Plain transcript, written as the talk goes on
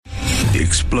the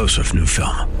explosive new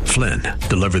film, Flynn,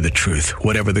 Deliver the Truth,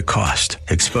 Whatever the Cost,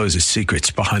 exposes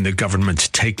secrets behind the government's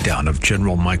takedown of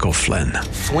General Michael Flynn.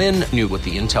 Flynn knew what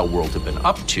the intel world had been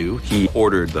up to. He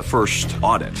ordered the first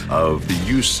audit of the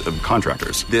use of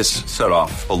contractors. This set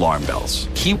off alarm bells.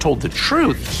 He told the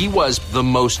truth. He was the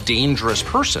most dangerous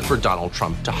person for Donald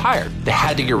Trump to hire. They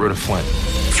had to get rid of Flynn.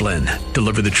 Flynn,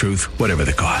 Deliver the Truth, Whatever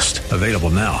the Cost. Available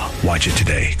now. Watch it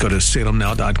today. Go to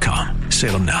salemnow.com.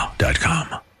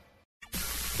 salemnow.com.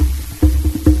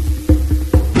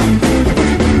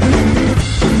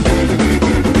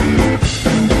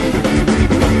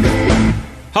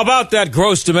 How about that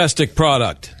gross domestic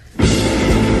product?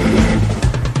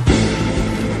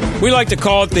 We like to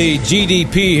call it the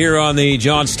GDP here on the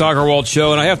John Steigerwald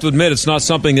Show, and I have to admit it's not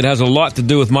something that has a lot to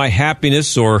do with my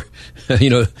happiness or,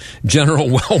 general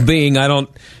well-being. I don't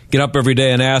get up every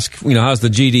day and ask, how's the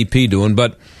GDP doing?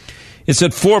 But it's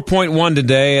at 4.1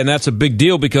 today, and that's a big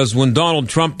deal because when Donald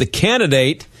Trump, the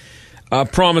candidate,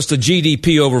 promised a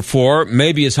GDP over 4,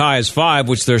 maybe as high as 5,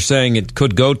 which they're saying it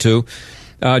could go to,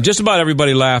 just about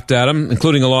everybody laughed at him,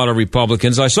 including a lot of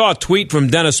Republicans. I saw a tweet from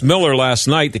Dennis Miller last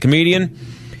night, the comedian.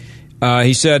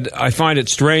 He said, I find it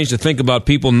strange to think about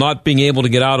people not being able to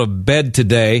get out of bed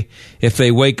today if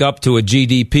they wake up to a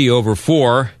GDP over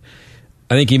 4.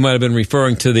 I think he might have been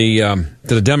referring to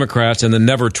the Democrats and the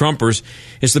never-Trumpers.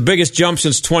 It's the biggest jump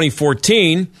since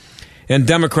 2014, and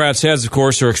Democrats' heads, of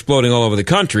course, are exploding all over the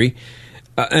country.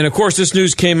 And, of course, this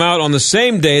news came out on the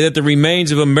same day that the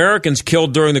remains of Americans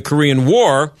killed during the Korean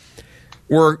War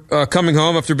were coming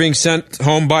home after being sent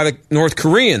home by the North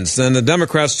Koreans. And the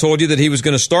Democrats told you that he was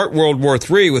going to start World War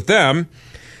III with them.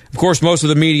 Of course, most of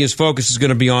the media's focus is going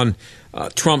to be on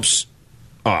Trump's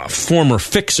former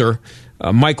fixer,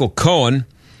 Michael Cohen,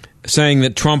 saying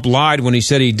that Trump lied when he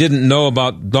said he didn't know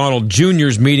about Donald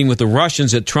Jr.'s meeting with the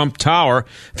Russians at Trump Tower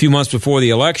a few months before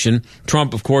the election.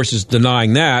 Trump, of course, is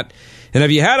denying that. And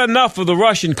have you had enough of the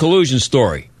Russian collusion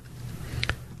story?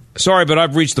 Sorry, but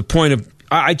I've reached the point of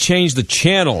I change the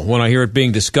channel when I hear it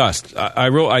being discussed.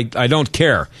 I don't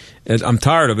care. I'm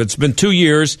tired of it. It's been 2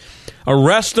 years.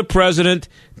 Arrest the president.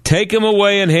 Take him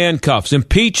away in handcuffs.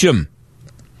 Impeach him.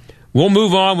 We'll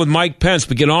move on with Mike Pence,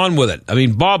 but get on with it. I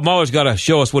mean, Bob Mueller's got to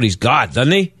show us what he's got,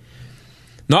 doesn't he?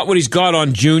 Not what he's got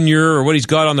on Junior or what he's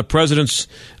got on the president's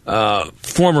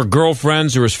former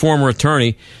girlfriends or his former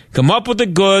attorney. Come up with the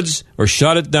goods or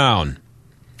shut it down.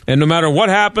 And no matter what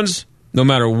happens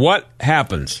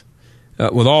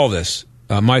with all this,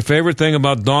 my favorite thing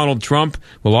about Donald Trump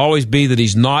will always be that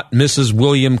he's not Mrs.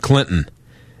 William Clinton.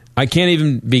 I can't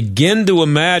even begin to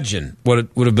imagine what it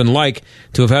would have been like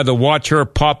to have had to watch her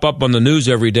pop up on the news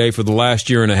every day for the last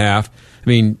year and a half. I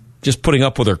mean, just putting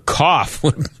up with her cough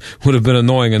would have been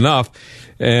annoying enough.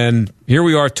 And here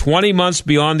we are 20 months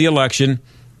beyond the election,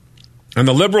 and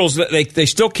the liberals, they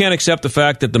still can't accept the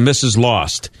fact that the missus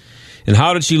lost. And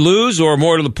how did she lose? Or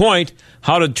more to the point,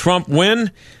 how did Trump win?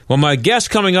 Well, my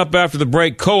guest coming up after the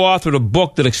break co-authored a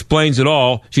book that explains it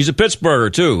all. She's a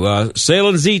Pittsburgher, too.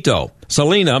 Selena Zito,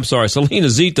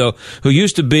 who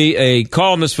used to be a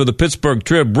columnist for the Pittsburgh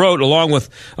Trib, wrote, along with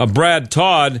Brad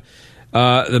Todd,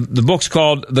 the book's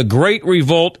called The Great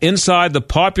Revolt Inside the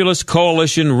Populist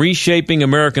Coalition Reshaping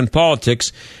American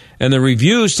Politics. And the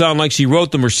reviews sound like she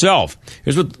wrote them herself.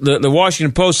 Here's what the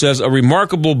Washington Post says: a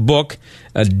remarkable book,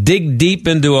 a dig deep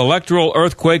into electoral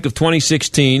earthquake of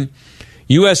 2016.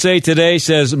 USA Today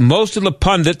says most of the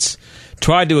pundits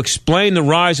tried to explain the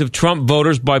rise of Trump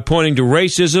voters by pointing to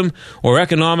racism or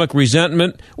economic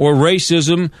resentment or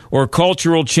racism or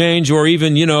cultural change or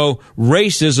even,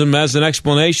 racism as an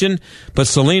explanation. But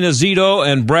Selena Zito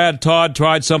and Brad Todd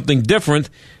tried something different.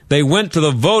 They went to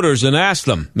the voters and asked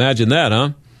them. Imagine that,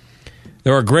 huh?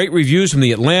 There are great reviews from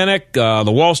The Atlantic, the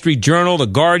Wall Street Journal, The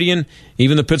Guardian,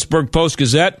 even the Pittsburgh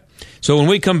Post-Gazette. So when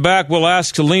we come back, we'll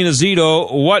ask Selena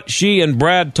Zito what she and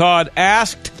Brad Todd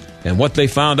asked and what they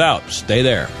found out. Stay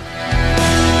there.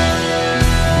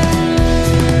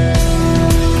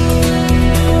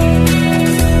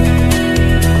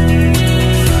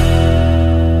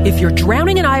 If you're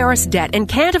drowning in IRS debt and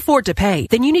can't afford to pay,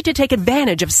 then you need to take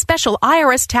advantage of special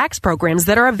IRS tax programs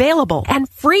that are available and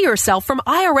free yourself from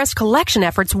IRS collection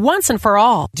efforts once and for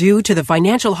all. Due to the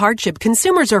financial hardship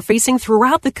consumers are facing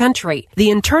throughout the country, the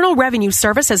Internal Revenue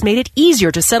Service has made it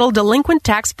easier to settle delinquent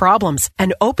tax problems.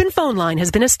 An open phone line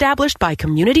has been established by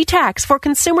Community Tax for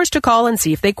consumers to call and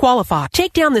see if they qualify.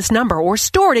 Take down this number or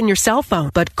store it in your cell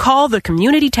phone, but call the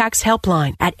Community Tax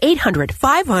Helpline at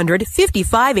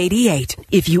 800-500-5588.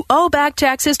 If you owe back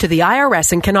taxes to the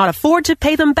IRS and cannot afford to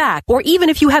pay them back, or even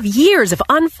if you have years of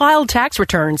unfiled tax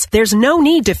returns, there's no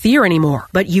need to fear anymore.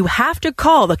 But you have to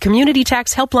call the Community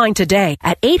Tax Helpline today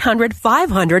at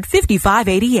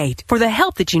 800-500-5588 for the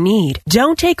help that you need.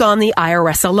 Don't take on the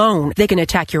IRS alone. They can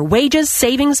attack your wages,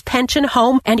 savings, pension,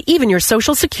 home, and even your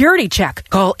Social Security check.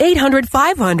 Call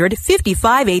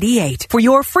 800-500-5588 for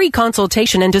your free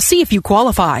consultation and to see if you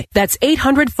qualify. That's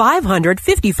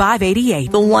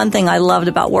 800-500-5588. The one thing I loved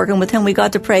about working with him, we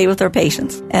got to pray with our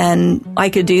patients, and I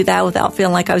could do that without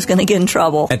feeling like I was going to get in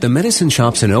trouble. At the medicine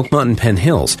shops in Oakmont and Penn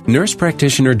Hills, nurse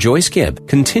practitioner Joyce Gibb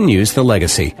continues the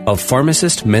legacy of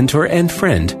pharmacist, mentor, and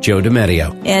friend Joe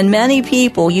DiMatteo. And many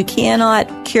people, you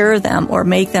cannot cure them or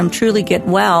make them truly get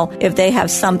well if they have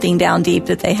something down deep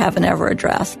that they haven't ever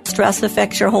addressed. Stress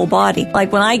affects your whole body.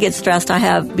 Like when I get stressed, I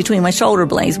have between my shoulder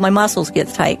blades, my muscles get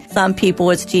tight. Some people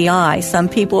it's GI. Some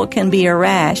people it can be a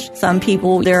rash. Some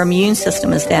people their immune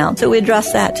system is down. So we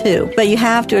address that too. But you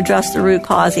have to address the root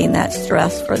causing that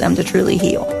stress for them to truly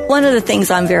heal. One of the things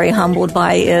I'm very humbled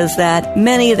by is that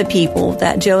many of the people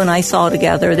that Joe and I saw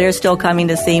together, they're still coming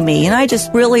to see me. And I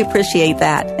just really appreciate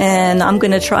that. And I'm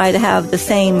going to try to have the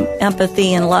same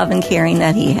empathy and love and caring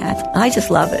that he had. I just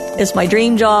love it. It's my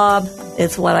dream job.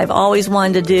 It's what I've always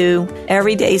wanted to do.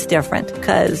 Every day's different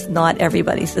because not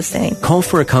everybody's the same. Call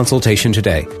for a consultation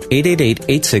today.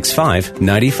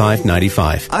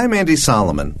 888-865-9595. I'm Andy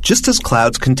Solomon. Just as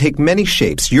clouds can take many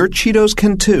shapes, your Cheetos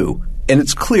can too. And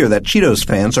it's clear that Cheetos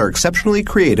fans are exceptionally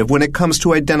creative when it comes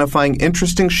to identifying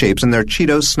interesting shapes in their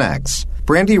Cheetos snacks.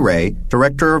 Brandy Ray,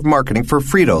 Director of Marketing for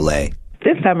Frito-Lay.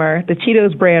 This summer, the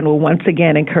Cheetos brand will once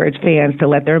again encourage fans to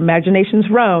let their imaginations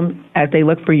roam as they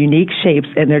look for unique shapes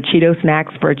in their Cheeto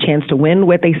snacks for a chance to win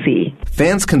what they see.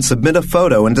 Fans can submit a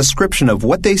photo and description of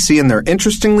what they see in their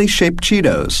interestingly shaped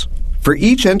Cheetos. For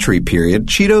each entry period,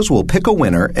 Cheetos will pick a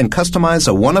winner and customize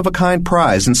a one-of-a-kind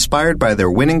prize inspired by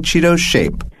their winning Cheetos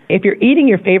shape. If you're eating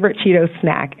your favorite Cheetos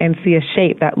snack and see a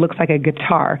shape that looks like a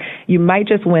guitar, you might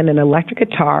just win an electric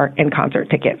guitar and concert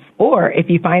tickets. Or if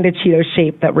you find a Cheetos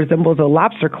shape that resembles a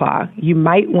lobster claw, you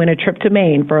might win a trip to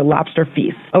Maine for a lobster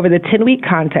feast. Over the 10-week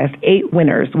contest, 8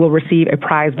 winners will receive a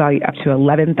prize value up to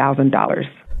 $11,000.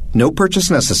 No purchase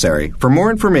necessary. For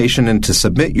more information and to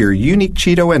submit your unique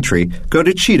Cheeto entry, go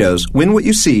to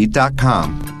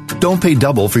CheetosWinWhatYouSee.com. Don't pay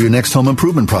double for your next home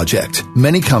improvement project.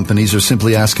 Many companies are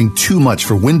simply asking too much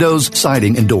for windows,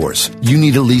 siding, and doors. You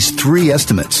need at least 3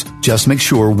 estimates. Just make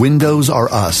sure Windows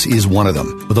R Us is one of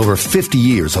them. With over 50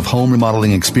 years of home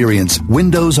remodeling experience,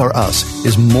 Windows R Us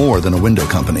is more than a window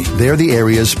company. They're the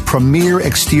area's premier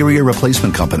exterior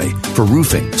replacement company for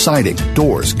roofing, siding,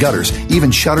 doors, gutters,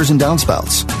 even shutters and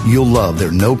downspouts. You'll love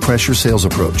their no-pressure sales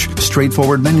approach,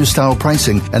 straightforward menu-style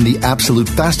pricing, and the absolute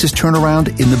fastest turnaround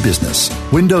in the business.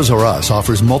 Windows R Us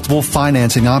offers multiple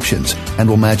financing options and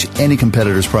will match any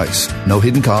competitor's price. No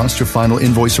hidden costs or final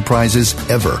invoice surprises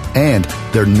ever. And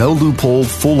their no loophole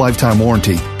full lifetime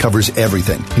warranty covers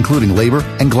everything, including labor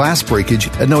and glass breakage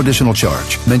at no additional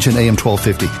charge. Mention AM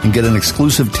 1250 and get an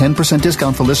exclusive 10%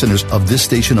 discount for listeners of this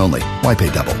station only. Why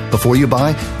pay double? Before you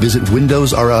buy, visit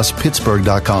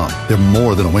WindowsRUsPittsburgh.com. They're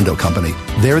more than a window company.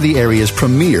 They're the area's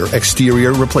premier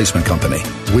exterior replacement company.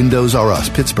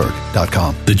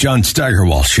 WindowsRUsPittsburgh.com. The John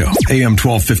Steigerwald Show, AM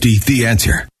 1250, The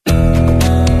Answer.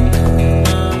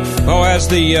 Oh, as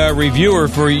the reviewer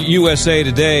for USA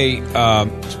Today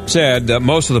said,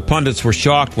 most of the pundits were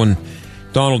shocked when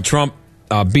Donald Trump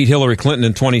beat Hillary Clinton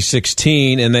in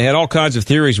 2016, and they had all kinds of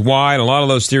theories why, and a lot of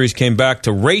those theories came back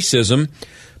to racism.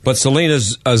 But Selena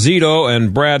Zito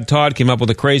and Brad Todd came up with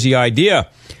a crazy idea.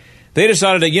 They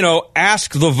decided to,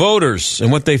 ask the voters,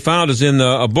 and what they found is in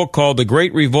a book called The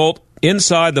Great Revolt,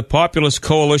 Inside the Populist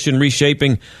Coalition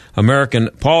Reshaping American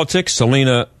Politics.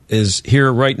 Selena is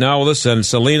here right now with us. And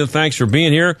Selena, thanks for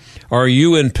being here. Are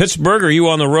you in Pittsburgh or are you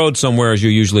on the road somewhere as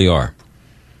you usually are?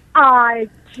 I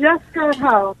just got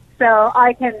home, so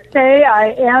I can say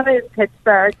I am in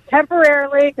Pittsburgh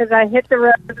temporarily because I hit the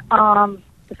road.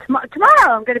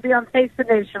 Tomorrow I'm going to be on Face the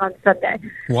Nation on Sunday.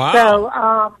 Wow. So,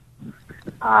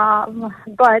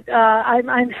 but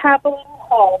I'm happily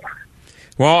home.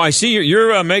 Well, I see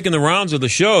you're making the rounds of the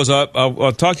shows.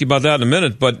 I'll talk to you about that in a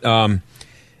minute. But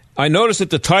I noticed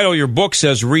that the title of your book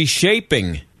says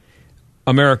Reshaping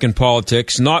American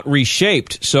Politics, not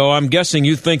Reshaped. So I'm guessing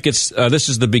you think this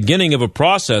is the beginning of a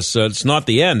process. It's not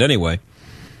the end anyway.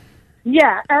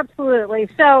 Yeah, absolutely.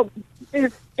 So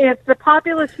if the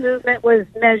populist movement was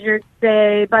measured,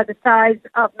 say, by the size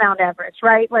of Mount Everest,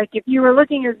 right? Like if you were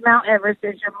looking at Mount Everest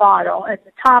as your model and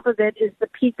the top of it is the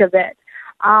peak of it,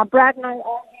 Brad and I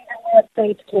all need at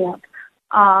base camp.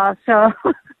 So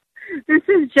This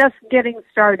is just getting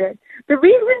started. The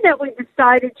reason that we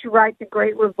decided to write The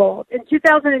Great Revolt in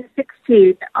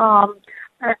 2016, I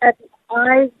had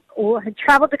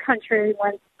traveled the country,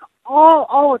 went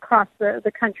all across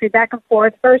the country, back and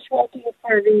forth. First working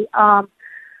for the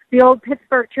old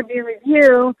Pittsburgh Tribune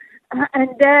Review, and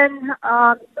then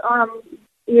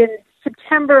in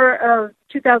September of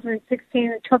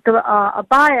 2016, took a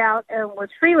buyout and was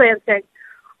freelancing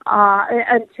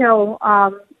until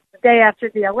the day after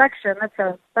the election.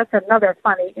 That's another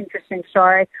funny, interesting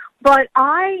story. But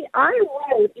I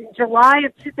wrote in July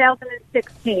of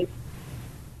 2016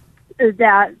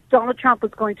 that Donald Trump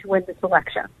was going to win this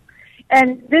election.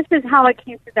 And this is how I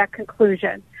came to that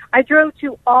conclusion. I drove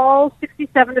to all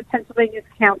 67 of Pennsylvania's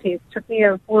counties. It took me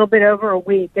a little bit over a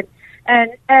week,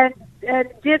 and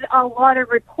did a lot of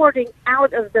reporting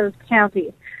out of those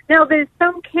counties. Now, there's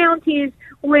some counties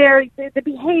where the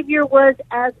behavior was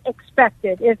as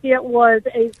expected. If it was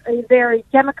a very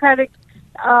Democratic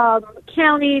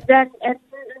county, then and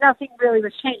nothing really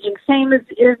was changing. Same as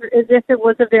if it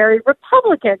was a very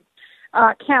Republican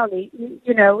county.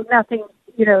 Nothing.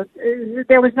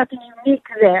 There was nothing unique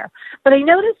there. But I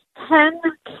noticed 10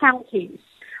 counties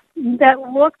that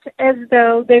looked as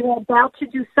though they were about to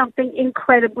do something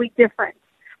incredibly different.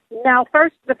 Now,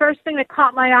 the first thing that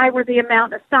caught my eye were the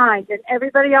amount of signs, and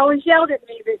everybody always yelled at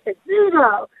me. They said,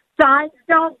 "Zero, signs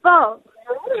don't vote.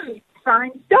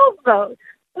 Signs don't vote."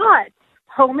 But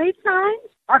homemade signs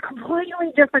are a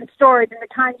completely different story than the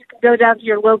kind you can go down to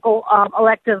your local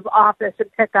elective office and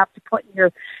pick up to put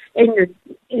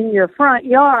in your front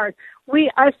yard.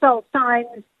 I saw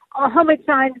signs, homemade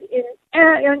signs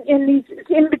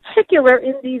in particular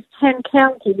in these 10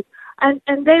 counties,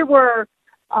 and they were.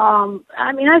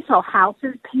 I saw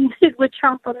houses painted with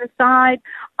Trump on the side.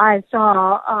 I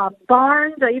saw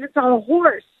barns. I even saw a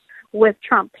horse with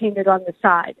Trump painted on the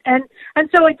side. And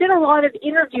so I did a lot of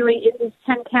interviewing in these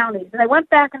 10 counties. And I went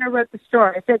back and I wrote the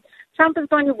story. I said, Trump is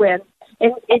going to win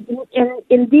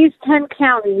in these 10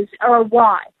 counties, or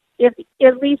why? If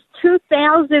at least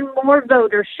 2,000 more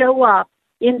voters show up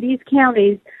in these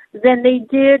counties than they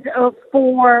did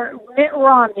for Mitt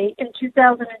Romney in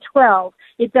 2012.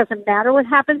 It doesn't matter what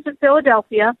happens in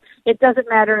Philadelphia. It doesn't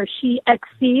matter if she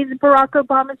exceeds Barack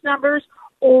Obama's numbers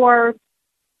or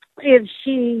if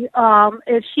she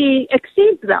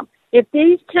exceeds them. If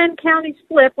these 10 counties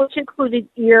flip, which included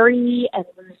Erie and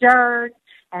Luzerne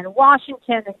and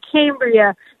Washington and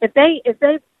Cambria, if they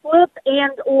flip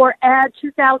and or add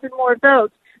 2,000 more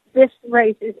votes, this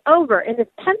race is over. And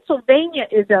if Pennsylvania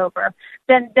is over,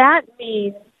 then that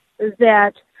means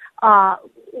that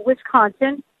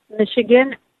Wisconsin,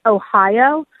 Michigan,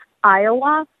 Ohio,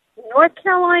 Iowa, North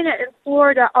Carolina, and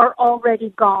Florida are already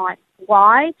gone.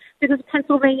 Why? Because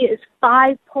Pennsylvania is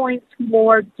 5 points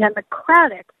more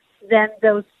Democratic than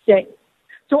those states.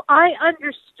 So I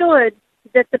understood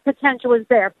that the potential is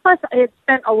there. Plus, I had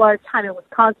spent a lot of time in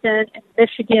Wisconsin and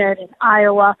Michigan and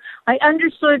Iowa. I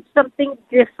understood something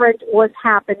different was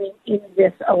happening in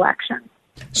this election.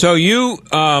 So you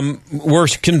were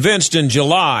convinced in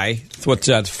July, what's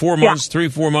that, 4 months,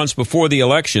 3-4 months before the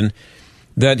election,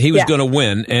 that he was going to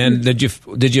win. And did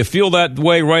you feel that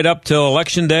way right up till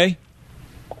Election Day?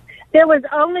 There was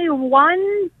only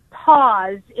one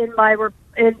pause in my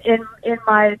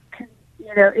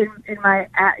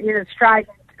strident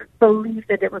belief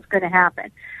that it was going to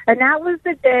happen, and that was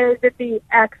the day that the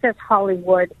Access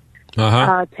Hollywood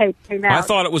tape came out. I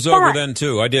thought it was over then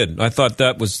too. I did. I thought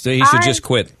that was he should just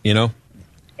quit. It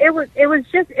was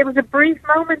a brief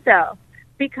moment though,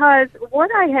 because what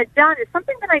I had done is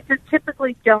something that I just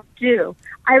typically don't do.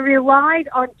 I relied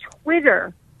on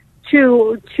Twitter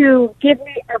to give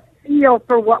me a feel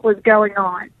for what was going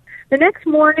on. The next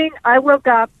morning, I woke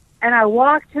up and I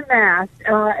walked to Mass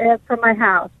from my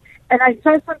house, and I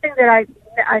saw something that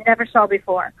I never saw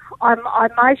before. On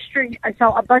my street, I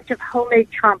saw a bunch of homemade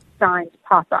Trump signs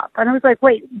pop up, and I was like,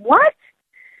 "Wait, what?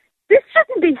 This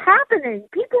shouldn't be happening."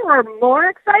 People are more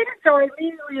excited, so I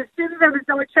immediately, as soon as I was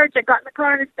done with church, I got in the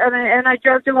car and I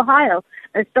drove to Ohio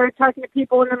and started talking to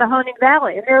people in the Mahoning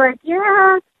Valley, and they're like,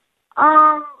 "Yeah,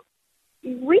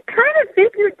 we kind of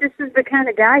figured this is the kind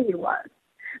of guy he was."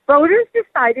 Voters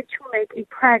decided to make a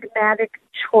pragmatic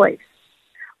choice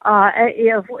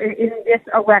in this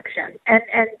election,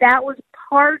 and that was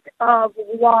part of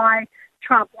why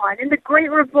Trump won. In the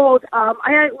Great Revolt, I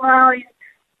outlined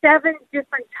 7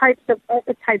 different types of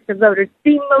voters,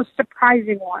 the most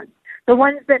surprising ones, the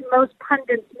ones that most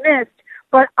pundits missed,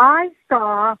 but I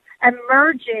saw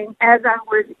emerging as I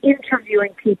was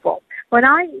interviewing people. When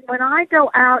I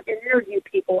go out and interview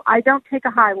people, I don't take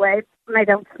a highway and I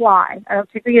don't fly. I don't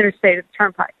take the interstate or the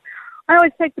turnpike. I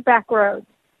always take the back roads.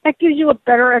 that gives you a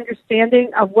better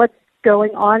understanding of what's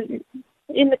going on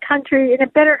in the country and a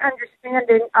better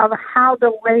understanding of how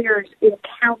the layers in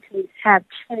counties have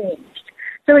changed.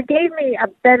 So it gave me a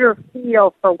better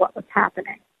feel for what was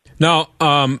happening. Now,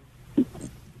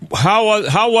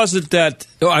 how was it that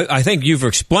I think you've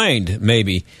explained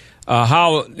maybe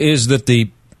how it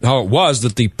was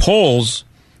that the polls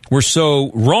were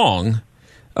so wrong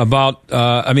about?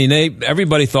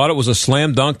 Everybody thought it was a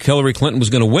slam dunk. Hillary Clinton was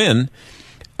going to win,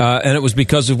 and it was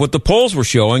because of what the polls were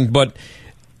showing. But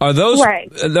are those right?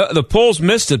 The polls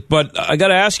missed it. But I got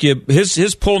to ask you,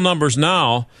 his poll numbers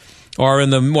now are in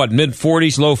the mid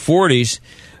 40s, low 40s.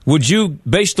 Would you,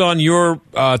 based on your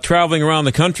traveling around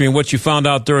the country and what you found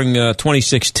out during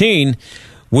 2016,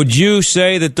 would you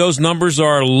say that those numbers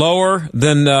are lower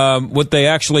than what they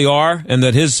actually are, and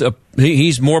that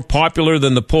he's more popular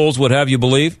than the polls would have you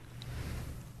believe?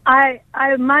 My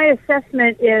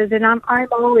assessment is, and I'm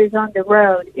always on the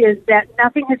road, is that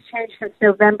nothing has changed since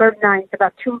November 9th,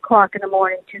 about 2 o'clock in the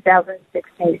morning,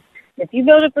 2016. If you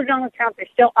voted for Donald Trump, you're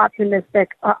still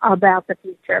optimistic about the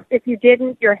future. If you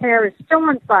didn't, your hair is still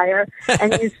on fire,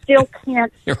 and you still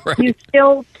can't. Right. You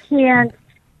still can't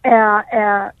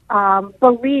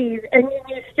believe, and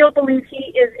you still believe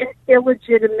he is an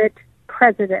illegitimate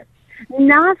president.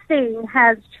 Nothing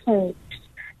has changed,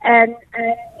 and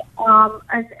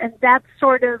that's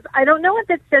sort of, I don't know what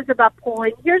that says about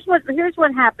polling. Here's what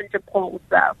happened to polls,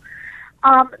 though.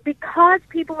 Because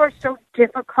people are so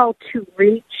difficult to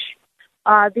reach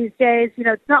these days,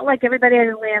 it's not like everybody had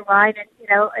a landline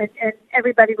and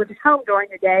everybody was at home during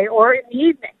the day or in the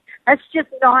evening. That's just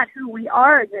not who we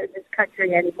are in this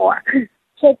country anymore.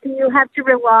 So you have to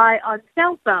rely on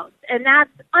cell phones, and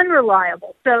that's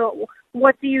unreliable. So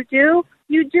what do?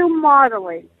 You do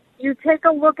modeling. You take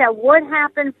a look at what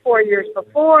happened 4 years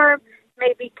before,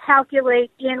 maybe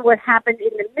calculate in what happened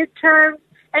in the midterms,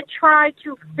 and try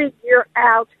to figure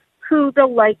out who the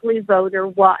likely voter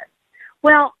was.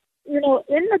 Well, in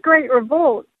the Great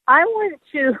Revolt, I went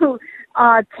to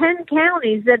 10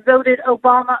 counties that voted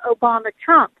Obama,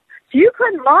 Trump. So you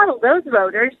couldn't model those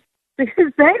voters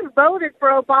because they voted for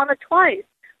Obama twice.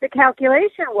 The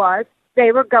calculation was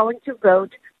they were going to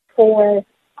vote for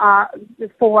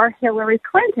Hillary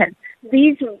Clinton.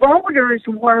 These voters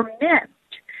were missed.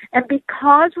 And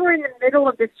because we're in the middle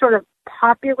of this sort of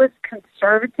populist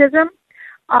conservatism,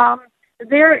 and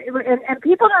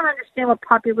people don't understand what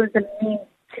populism means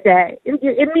today.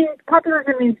 It means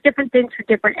populism means different things for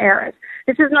different eras.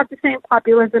 This is not the same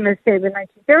populism as, say, the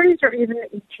 1930s or even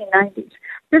the 1890s.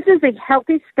 This is a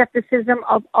healthy skepticism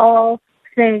of all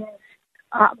things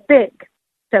big.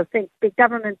 So think big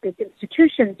government, big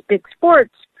institutions, big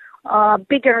sports,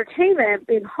 big entertainment,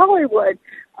 big Hollywood.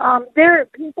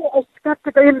 People are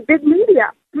skeptical in big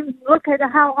media. Look at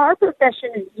how our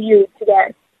profession is viewed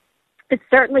today. It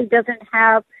certainly doesn't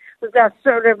have the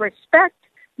sort of respect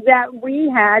that we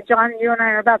had. John, you and I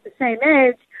are about the same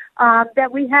age,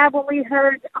 that we had when we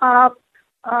heard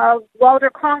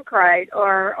Walter Cronkite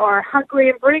or Huntley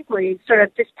and Brinkley sort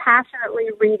of dispassionately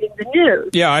reading the news.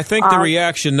 Yeah, I think the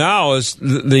reaction now is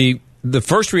the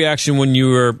first reaction when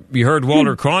you heard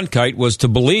Walter Cronkite was to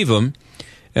believe him,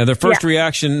 and the first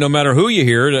reaction, no matter who you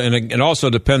hear, and it also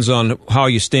depends on how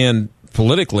you stand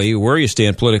politically, where you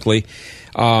stand politically.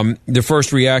 The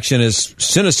first reaction is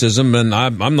cynicism, and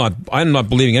I'm not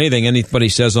believing anything anybody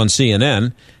says on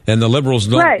CNN, and the liberals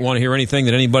don't want to hear anything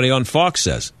that anybody on Fox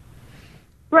says.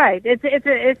 Right.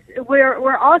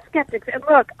 We're all skeptics. And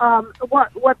look,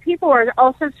 what people are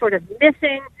also sort of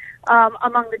missing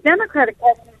among the Democratic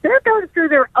Party, they're going through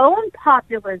their own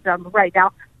populism right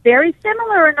now, very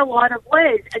similar in a lot of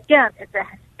ways. Again, it's a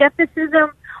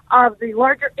skepticism of the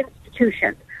larger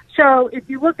institutions. So if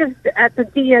you look at the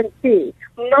DNC,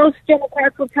 most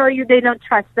Democrats will tell you they don't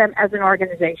trust them as an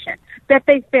organization, that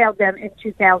they failed them in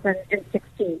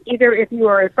 2016. Either if you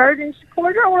were a Biden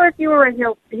supporter or if you were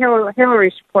a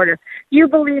Hillary supporter, you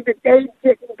believe that they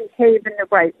didn't behave in the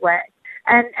right way.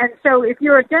 And so if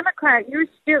you're a Democrat, you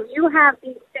have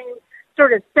these same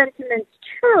sort of sentiments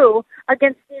too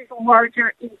against these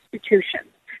larger institutions.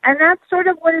 And that's sort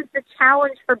of what is the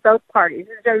challenge for both parties.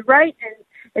 Is right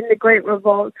in the Great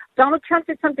Revolt, Donald Trump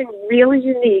did something really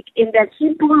unique in that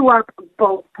he blew up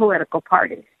both political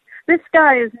parties. This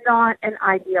guy is not an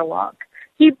ideologue.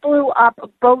 He blew up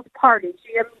both parties.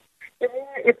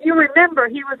 If you remember,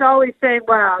 he was always saying,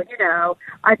 well,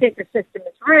 I think the system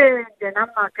is rigged, and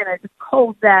I'm not going to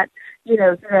hold that,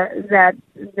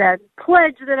 that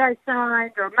pledge that I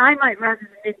signed, or I might run as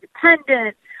an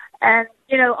independent. And,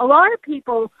 a lot of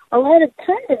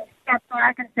pundits stepped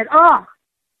back and said,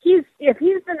 if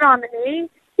he's the nominee,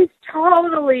 he's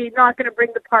totally not going to bring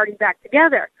the party back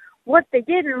together. What they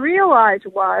didn't realize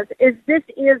is this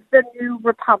is the new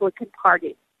Republican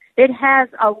Party. It has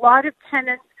a lot of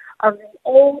tenets of the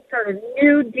old sort of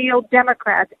New Deal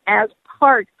Democrats as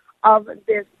part of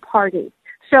this party.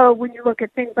 So when you look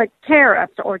at things like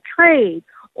tariffs or trade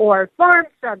or farm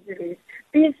subsidies,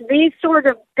 these sort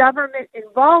of government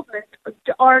involvements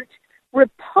aren't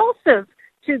repulsive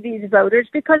to these voters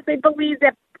because they believe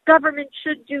that government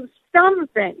should do some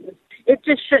things. It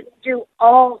just shouldn't do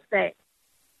all things.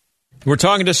 We're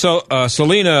talking to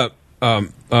Selena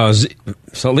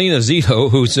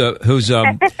Zito, who's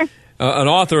an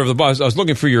author of the book. I was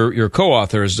looking for your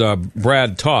co-authors,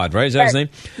 Brad Todd, right? Is that his name?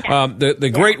 The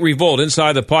Great Revolt,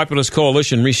 Inside the Populist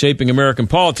Coalition, Reshaping American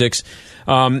Politics.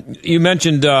 You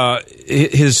mentioned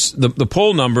the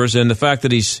poll numbers and the fact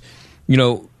that he's,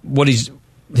 where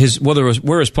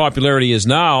his popularity is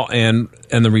now, and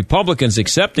the Republicans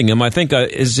accepting him. I think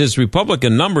his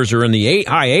Republican numbers are in the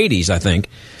high 80s, I think.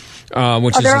 They're all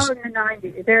in the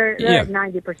 90s. They're at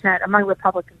 90% among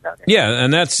Republican voters. Yeah,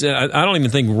 and that's I don't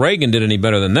even think Reagan did any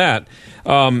better than that.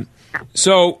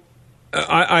 So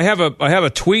I have a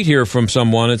tweet here from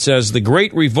someone. It says, "The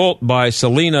Great Revolt by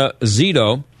Selena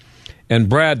Zito and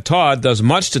Brad Todd does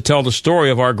much to tell the story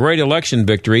of our great election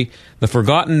victory. The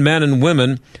forgotten men and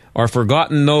women are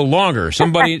forgotten no longer."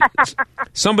 Somebody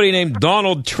named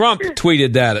Donald Trump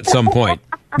tweeted that at some point.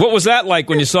 What was that like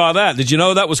when you saw that? Did you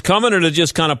know that was coming, or did it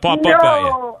just kind of pop up at you?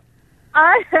 No,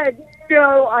 I had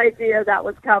no idea that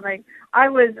was coming. I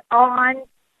was on.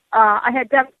 I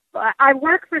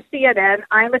work for CNN.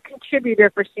 I'm a contributor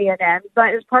for CNN,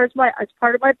 but as part of my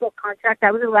book contract,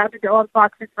 I was allowed to go on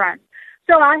Fox and Friends.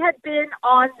 So I had been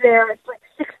on there at like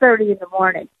 6:30 in the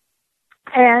morning,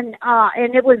 and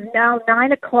it was now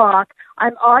 9 o'clock.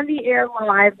 I'm on the air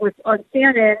live on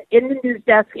CNN in the news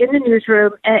desk, in the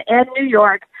newsroom in New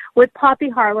York with Poppy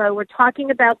Harlow. We're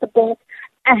talking about the book,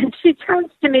 and she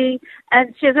turns to me,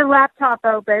 and she has her laptop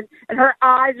open, and her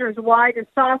eyes are as wide as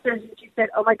saucers, and she said,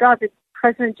 "Oh, my God, the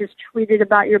president just tweeted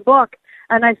about your book."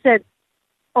 And I said,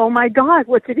 "Oh, my God,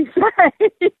 what did he say?"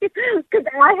 Because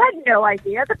I had no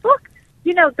idea. The book,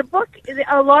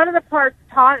 a lot of parts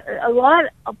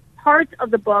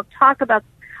of the book talk about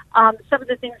some of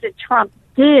the things that Trump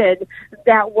did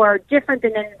that were different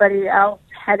than anybody else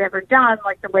had ever done,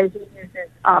 like the way he uses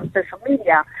social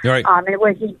media, right. And the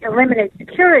way he eliminates the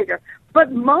curator. But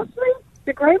mostly,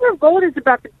 the Great Revolt is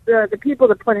about the people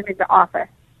that put him into office.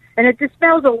 And it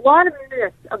dispels a lot of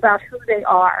myths about who they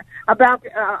are, about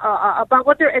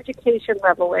what their education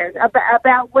level is,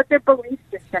 about what their belief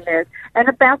system is, and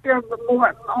about their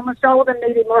almost all of them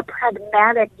made a more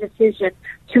pragmatic decision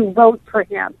to vote for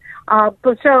him. And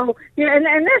there's some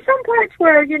parts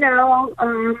where I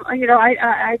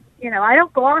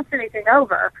don't gloss anything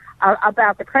over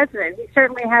about the president. He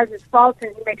certainly has his faults,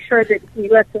 and he makes sure that he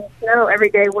lets us know every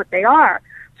day what they are.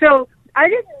 So I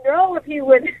didn't know if he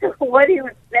would what he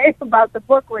would say about the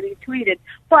book when he tweeted,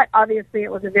 but obviously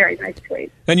it was a very nice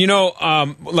tweet. And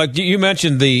like you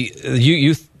mentioned,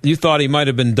 you thought he might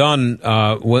have been done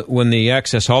when the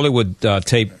Access Hollywood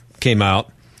tape came out.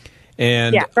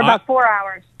 And yeah, for about 4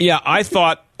 hours. Yeah, I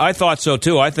thought so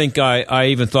too. I think I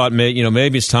even thought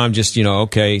maybe it's time just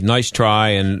okay, nice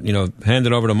try, and hand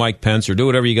it over to Mike Pence or do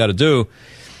whatever you got to do.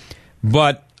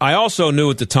 But I also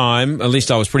knew at the time, at least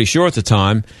I was pretty sure at the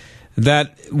time,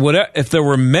 that if there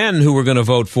were men who were going to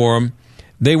vote for him,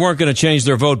 they weren't going to change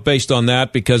their vote based on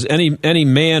that, because any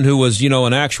man who was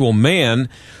an actual man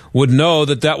would know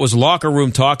that was locker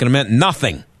room talk and it meant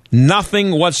nothing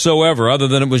whatsoever, other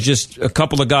than it was just a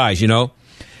couple of guys, and it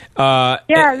was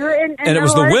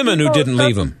the women who didn't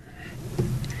leave him.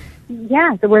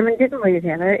 Yeah, the women didn't leave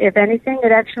him. If anything,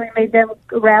 it actually made them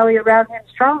rally around him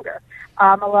stronger.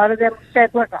 A lot of them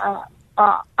said, "Look,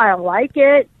 I don't like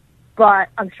it, but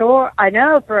I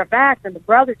know for a fact that the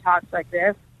brother talks like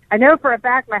this. I know for a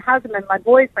fact my husband, my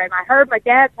boyfriend, I heard my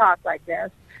dad talk like this."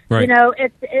 Right.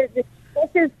 This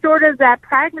is sort of that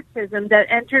pragmatism that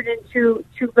entered into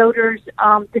voters'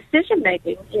 decision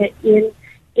making in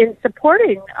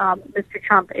supporting Mr.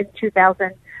 Trump in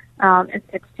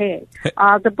 2016.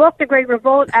 The book, The Great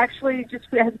Revolt, actually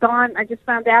has gone. I just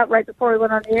found out right before we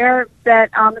went on the air that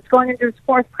it's going into its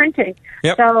fourth printing.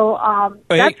 Yep. So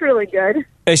that's really good.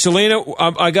 Hey, Selena,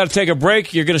 I got to take a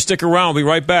break. You're going to stick around. We'll be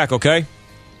right back. Okay.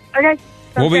 Okay.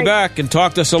 We'll be back and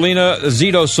talk to Selena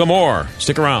Zito some more.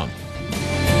 Stick around.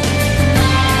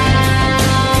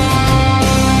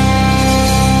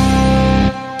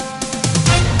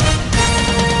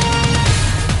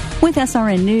 With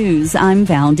SRN News, I'm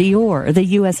Val Dior. The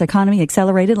U.S. economy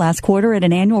accelerated last quarter at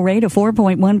an annual rate of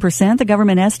 4.1%. The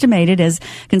government estimated as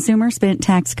consumers spent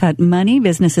tax cut money,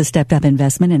 businesses stepped up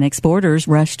investment, and exporters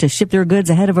rushed to ship their goods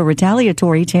ahead of a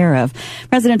retaliatory tariff.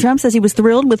 President Trump says he was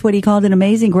thrilled with what he called an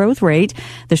amazing growth rate,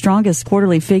 the strongest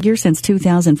quarterly figure since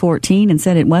 2014, and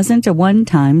said it wasn't a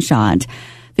one-time shot.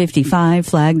 55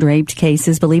 flag-draped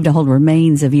cases believed to hold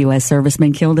remains of U.S.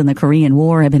 servicemen killed in the Korean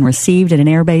War have been received at an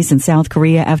airbase in South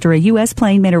Korea after a U.S.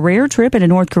 plane made a rare trip into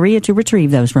North Korea to retrieve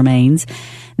those remains.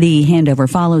 The handover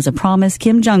follows a promise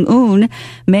Kim Jong-un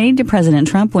made to President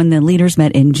Trump when the leaders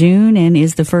met in June and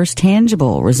is the first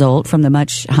tangible result from the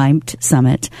much-hyped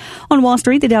summit. On Wall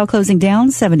Street, the Dow closing down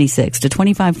 76 to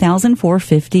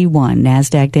 25,451.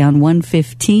 NASDAQ down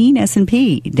 115.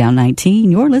 S&P down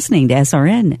 19. You're listening to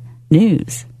SRN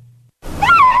News.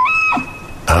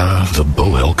 The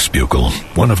bull elk's bugle,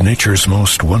 one of nature's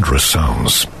most wondrous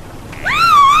sounds.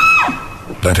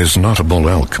 That is not a bull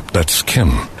elk, that's Kim.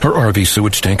 Her RV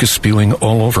sewage tank is spewing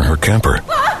all over her camper.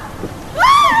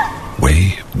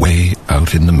 Way, way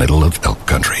out in the middle of elk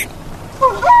country.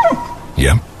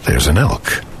 Yep, there's an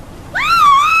elk.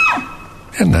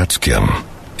 And that's Kim.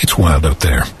 It's wild out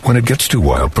there. When it gets too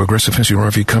wild, Progressive has your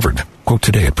RV covered. Quote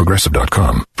today at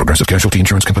Progressive.com. Progressive Casualty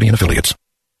Insurance Company and Affiliates.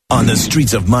 On the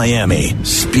streets of Miami,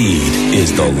 speed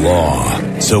is the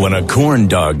law. So when a corn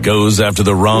dog goes after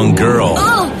the wrong girl...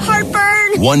 Oh,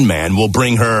 heartburn! One man will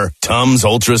bring her Tums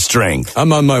Ultra Strength.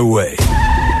 I'm on my way.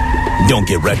 Don't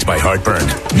get wrecked by heartburn.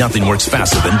 Nothing works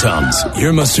faster than Tums.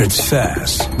 Your mustard's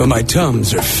fast, but my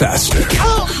Tums are faster.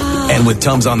 And with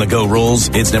Tums on the go rolls,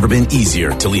 it's never been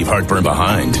easier to leave heartburn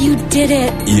behind. You did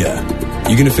it. Yeah.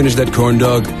 You gonna finish that corn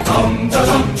dog?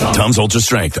 Tums Ultra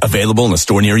Strength, available in a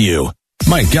store near you.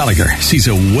 Mike Gallagher sees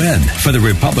a win for the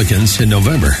Republicans in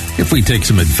November if we take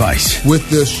some advice. With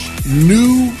this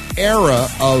new era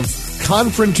of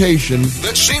confrontation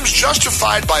that seems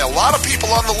justified by a lot of people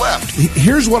on the left.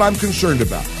 Here's what I'm concerned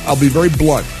about. I'll be very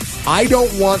blunt. I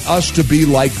don't want us to be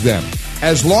like them.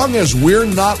 As long as we're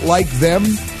not like them,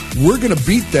 we're going to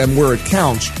beat them where it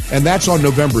counts, and that's on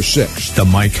November 6th. The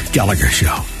Mike Gallagher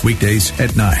Show, weekdays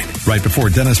at 9, right before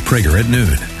Dennis Prager at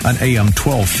noon on AM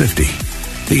 1250.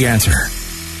 The Answer.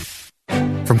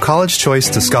 From college choice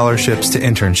to scholarships to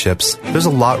internships, there's a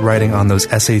lot riding on those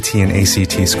SAT and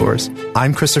ACT scores.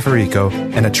 I'm Christopher Rico,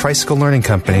 and at Tricycle Learning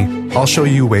Company, I'll show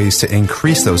you ways to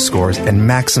increase those scores and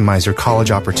maximize your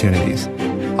college opportunities.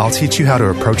 I'll teach you how to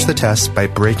approach the test by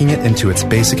breaking it into its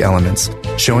basic elements,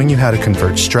 showing you how to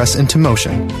convert stress into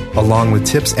motion, along with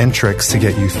tips and tricks to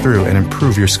get you through and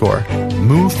improve your score.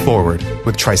 Move forward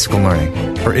with Tricycle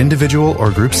Learning. For individual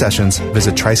or group sessions,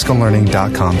 visit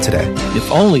tricyclelearning.com today. If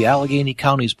only Allegheny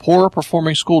County's poorer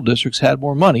performing school districts had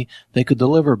more money, they could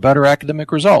deliver better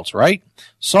academic results, right?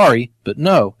 Sorry, but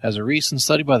no, as a recent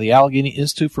study by the Allegheny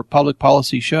Institute for Public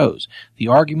Policy shows. The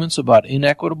arguments about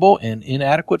inequitable and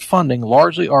inadequate funding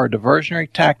largely are a diversionary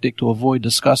tactic to avoid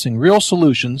discussing real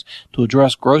solutions to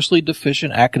address grossly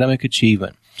deficient academic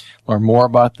achievement. Learn more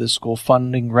about this school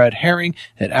funding red herring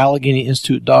at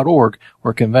AlleghenyInstitute.org,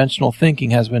 where conventional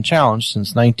thinking has been challenged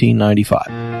since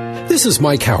 1995. This is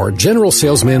Mike Howard, General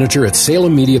Sales Manager at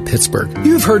Salem Media Pittsburgh.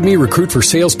 You've heard me recruit for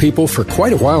salespeople for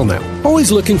quite a while now.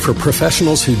 Always looking for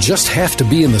professionals who just have to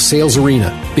be in the sales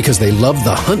arena because they love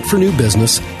the hunt for new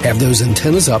business, have those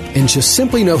antennas up, and just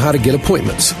simply know how to get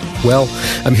appointments. Well,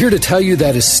 I'm here to tell you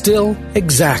that is still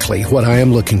exactly what I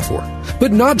am looking for.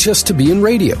 But not just to be in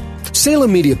radio.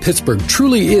 Salem Media Pittsburgh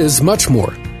truly is much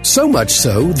more. So much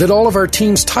so that all of our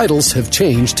team's titles have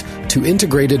changed to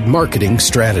Integrated Marketing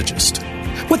Strategist.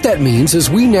 What that means is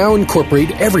we now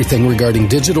incorporate everything regarding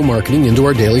digital marketing into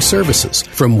our daily services,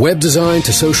 from web design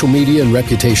to social media and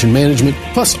reputation management,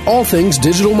 plus all things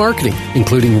digital marketing,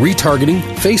 including retargeting,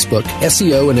 Facebook,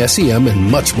 SEO and SEM,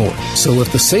 and much more. So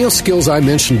if the sales skills I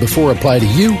mentioned before apply to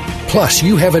you, plus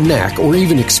you have a knack or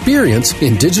even experience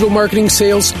in digital marketing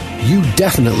sales, you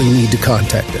definitely need to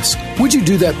contact us. Would you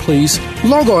do that, please?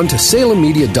 Log on to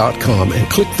salemmedia.com and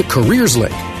click the careers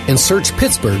link and search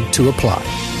Pittsburgh to apply.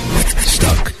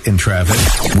 Stuck in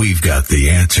traffic? We've got the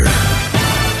answer.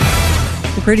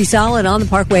 Pretty solid on the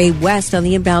Parkway West on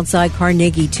the inbound side,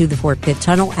 Carnegie to the Fort Pitt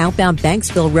Tunnel, outbound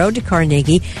Banksville Road to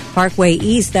Carnegie. Parkway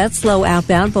East, that's slow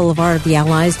outbound, Boulevard of the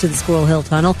Allies to the Squirrel Hill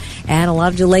Tunnel, and a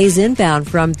lot of delays inbound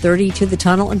from 30 to the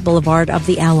tunnel and Boulevard of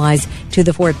the Allies to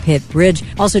the Fort Pitt Bridge.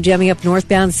 Also jamming up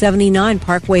northbound 79,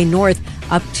 Parkway North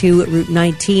up to Route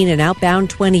 19 and outbound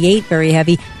 28, very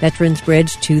heavy, Veterans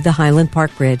Bridge to the Highland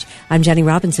Park Bridge. I'm Jenny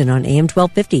Robinson on AM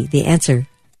 1250, The Answer.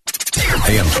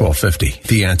 AM 1250,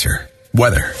 The Answer.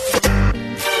 Weather.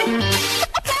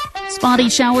 Spotty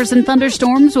showers and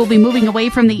thunderstorms will be moving away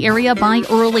from the area by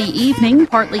early evening.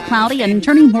 Partly cloudy and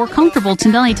turning more comfortable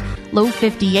tonight. Low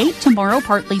 58. Tomorrow,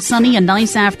 partly sunny and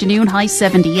nice afternoon. High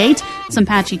 78. Some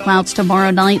patchy clouds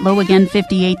tomorrow night. Low again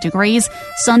 58 degrees.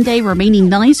 Sunday remaining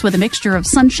nice with a mixture of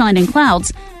sunshine and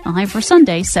clouds. The high for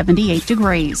Sunday, 78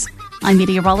 degrees. I'm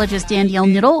meteorologist Danielle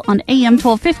Niddle on AM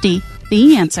 1250,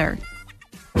 The Answer.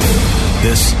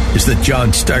 This is the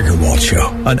John Steigerwald Show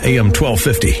on AM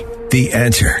 1250, The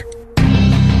Answer.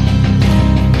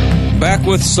 Back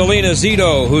with Selena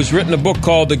Zito, who's written a book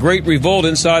called The Great Revolt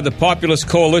Inside the Populist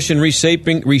Coalition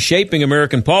Reshaping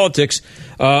American Politics.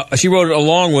 She wrote it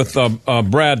along with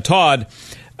Brad Todd.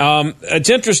 It's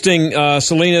interesting,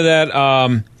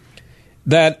 Selena,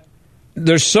 that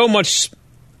there's so much,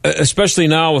 especially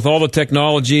now with all the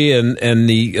technology and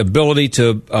the ability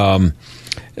to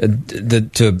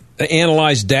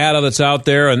analyze data that's out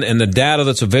there and the data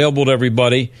that's available to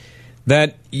everybody,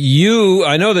 that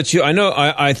I know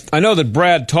that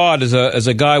Brad Todd is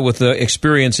a guy with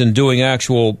experience in doing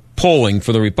actual polling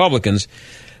for the Republicans,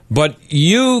 but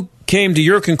you came to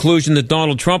your conclusion that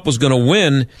Donald Trump was going to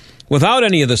win without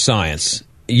any of the science.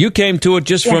 You came to it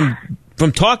just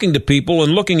from talking to people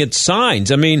and looking at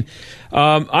signs. I mean,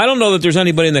 I don't know that there's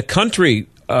anybody in the country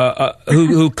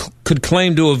who could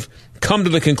claim to have come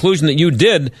to the conclusion that you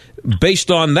did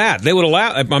based on that. They would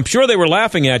have I'm sure they were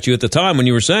laughing at you at the time when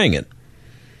you were saying it.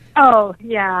 Oh,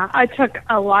 yeah. I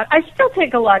still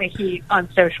take a lot of heat on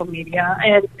social media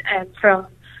and from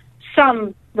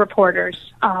some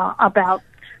reporters about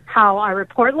how I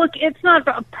report. Look, it's not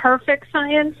a perfect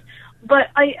science, but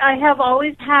I have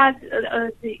always had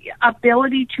the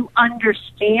ability to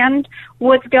understand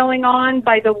what's going on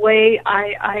by the way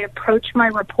I approach my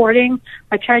reporting.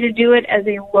 I try to do it as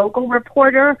a local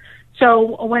reporter.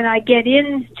 So when I get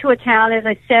into a town, as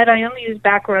I said, I only use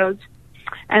back roads.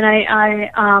 And I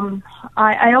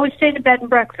always stay to bed and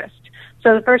breakfast.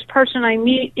 So the first person I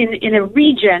meet in a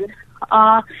region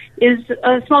is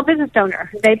a small business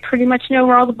owner. They pretty much know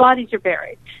where all the bodies are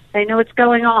buried. They know what's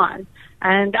going on.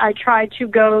 And I try to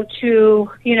go to,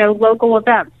 local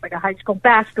events, like a high school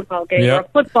basketball game or a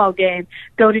football game,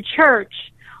 go to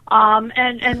church,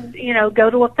 and go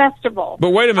to a festival. But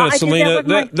wait a minute, Selena,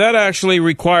 that actually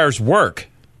requires work.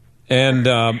 And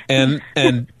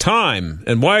time.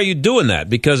 And why are you doing that?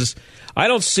 Because I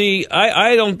don't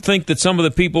think that some of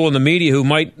the people in the media who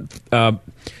might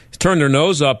turn their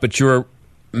nose up at your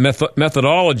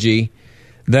methodology,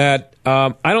 that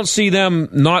I don't see them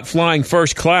not flying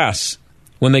first class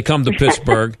when they come to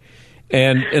Pittsburgh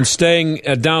and staying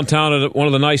downtown at one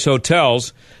of the nice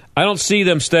hotels. I don't see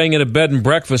them staying at a bed and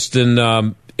breakfast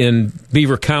in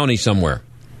Beaver County somewhere.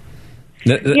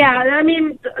 Yeah, I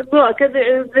mean, look,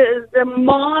 the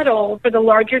model for the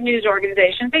larger news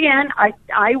organizations, again,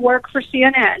 I work for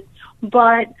CNN,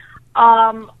 but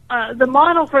the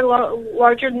model for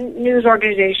larger news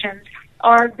organizations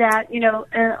are that,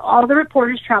 all the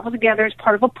reporters travel together as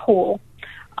part of a pool.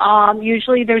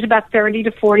 Usually there's about 30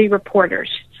 to 40 reporters.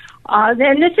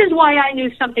 And this is why I knew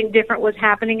something different was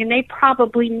happening, and they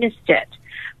probably missed it,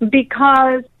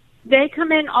 because they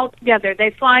come in all together.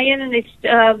 They fly in and they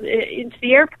into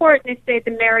the airport, and they stay at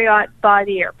the Marriott by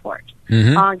the airport.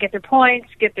 Mm-hmm. Get their points,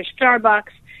 get their Starbucks.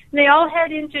 And they all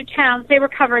head into town. They were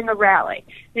covering a rally.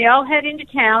 They all head into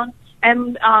town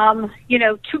and,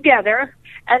 together.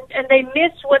 And they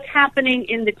miss what's happening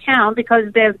in the town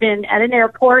because they've been at an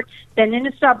airport, then in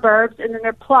the suburbs, and then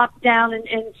they're plopped down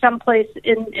in some place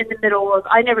in the middle of,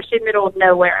 I never say middle of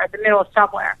nowhere, the middle of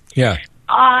somewhere. Yeah.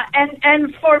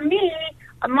 And for me,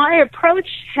 my approach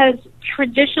has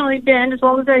traditionally been, as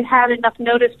long as I had enough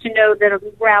notice to know that a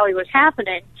rally was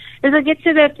happening, is I get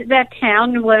to that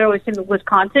town, whether it was in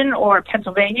Wisconsin or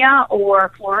Pennsylvania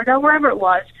or Florida, wherever it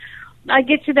was, I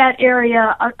get to that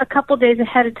area a couple days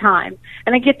ahead of time,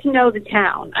 and I get to know the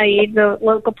town. I eat the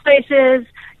local places.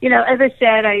 As I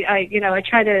said, I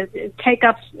try to take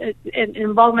up and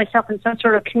involve myself in some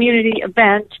sort of community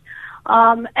event,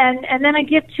 and then I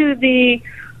get to the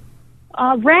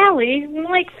rally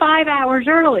like 5 hours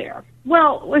earlier.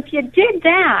 Well, if you did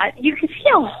that, you could see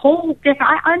a whole different.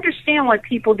 I understand why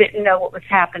people didn't know what was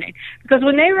happening, because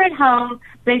when they were at home,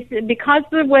 because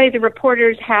of the way the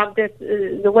reporters have this,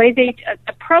 the way they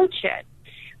approach it,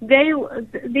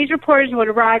 these reporters would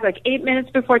arrive like 8 minutes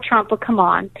before Trump would come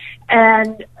on,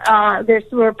 and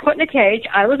we're put in a cage.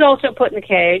 I was also put in a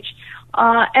cage.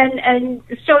 And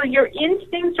so your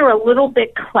instincts are a little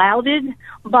bit clouded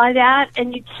by that,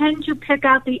 and you tend to pick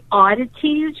out the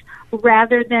oddities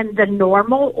rather than the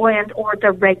normal or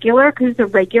the regular, because the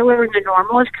regular and the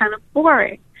normal is kind of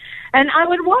boring. And I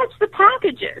would watch the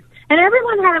packages, And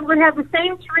everyone would have the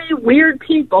same three weird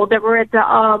people that were at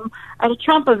a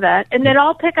Trump event, and they'd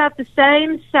all pick out the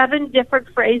same 7 different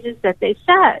phrases that they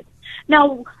said.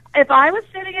 Now, if I was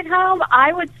sitting at home,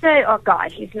 I would say, oh,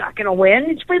 God, he's not going to win.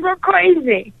 These people are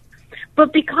crazy.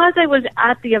 But because I was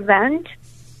at the event,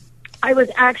 I was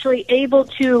actually able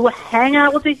to hang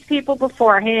out with these people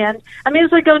beforehand. I mean, it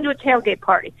was like going to a tailgate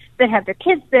party. They had their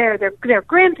kids there, their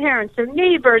grandparents, their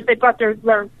neighbors. They brought their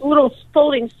little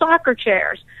folding soccer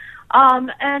chairs.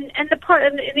 And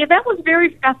the event was very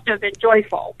festive and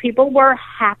joyful. People were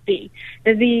happy.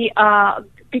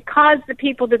 Because the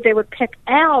people that they would pick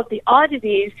out, the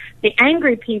oddities, the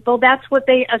angry people, that's what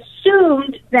they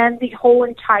assumed then the whole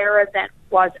entire event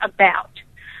was about.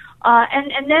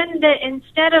 And then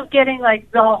instead of getting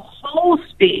like the whole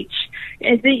speech,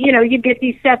 you get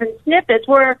these 7 snippets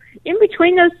where in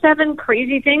between those 7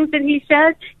 crazy things that he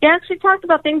said, he actually talked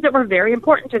about things that were very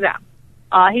important to them.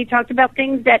 He talked about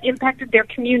things that impacted their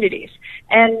communities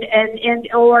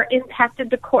or impacted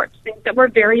the courts, things that were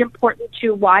very important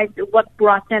to what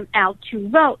brought them out to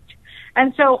vote.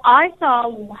 And so I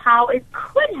saw how it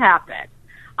could happen.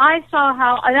 I saw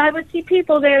how, and I would see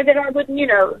people there that I would,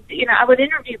 I would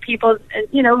interview people, and,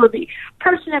 it would be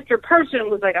person after person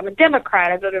was like, I'm a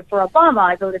Democrat. I voted for Obama.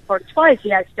 I voted for him twice.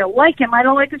 Yeah, I still like him. I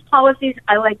don't like his policies.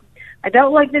 I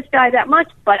don't like this guy that much,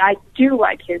 but I do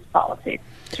like his policies.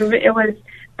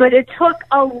 But it took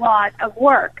a lot of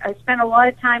work. I spent a lot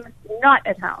of time not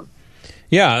at home.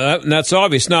 Yeah, that's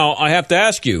obvious. Now, I have to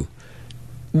ask you,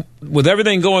 with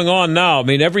everything going on now, I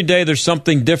mean, every day there's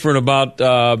something different about,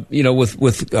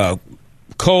 with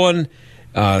Cohen.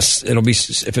 It'll be,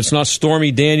 if it's not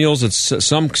Stormy Daniels, it's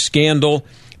some scandal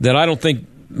that I don't think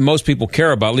most people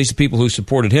care about, at least the people who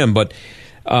supported him. But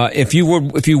if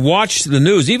you watch the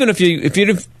news, even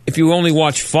if you only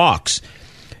watch Fox,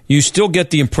 you still get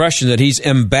the impression that he's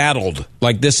embattled.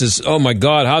 Like this is, oh my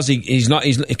God,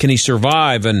 can he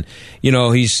survive? And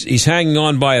he's hanging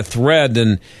on by a thread.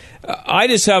 And I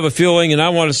just have a feeling, and I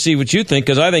want to see what you think,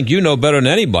 because I think you know better than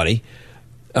anybody,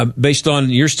 based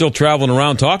on you're still traveling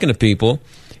around talking to people.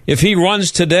 If he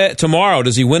runs tomorrow,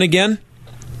 does he win again?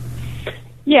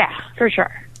 Yeah, for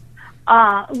sure.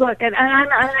 Look, and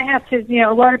I have to,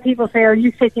 a lot of people say, oh,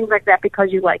 you say things like that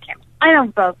because you like him. I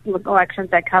don't vote with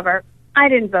elections I cover. I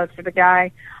didn't vote for the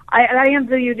guy. I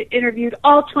interviewed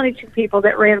all 22 people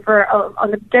that ran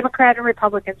on the Democrat and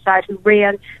Republican side who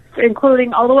ran,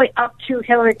 including all the way up to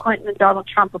Hillary Clinton and Donald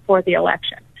Trump before the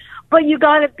election. But you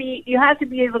have to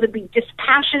be able to be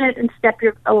dispassionate and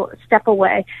step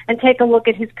away and take a look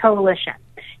at his coalition.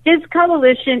 His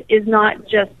coalition is not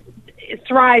just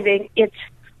thriving, it's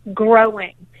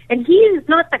growing. And he is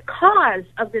not the cause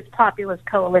of this populist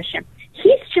coalition.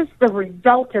 He's just the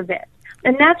result of it.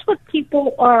 And that's what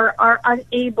people are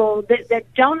unable, that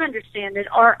don't understand it,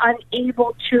 are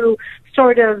unable to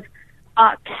sort of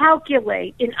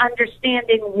calculate in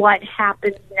understanding what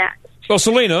happens next. Well,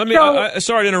 Selena,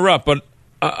 sorry to interrupt, but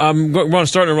I'm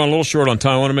starting to run a little short on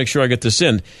time. I want to make sure I get this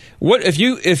in. What if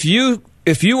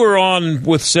you were on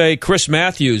with, say, Chris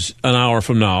Matthews an hour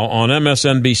from now on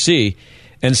MSNBC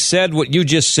and said what you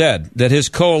just said, that his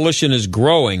coalition is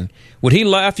growing, would he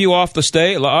laugh you off the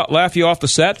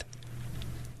set?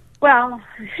 Well,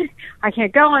 I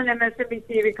can't go on MSNBC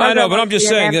because I know, but I'm just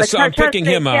saying this. I'm picking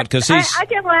him out because he's. I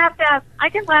get laughed at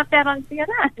on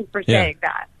CNN for saying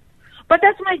that. But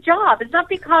that's my job. It's not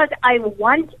because I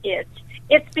want it.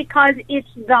 It's because it's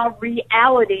the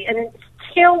reality. And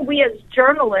until we as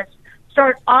journalists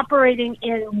start operating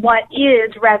in what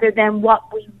is rather than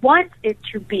what we want it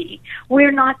to be, we're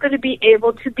not going to be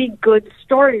able to be good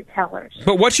storytellers.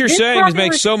 But what you're saying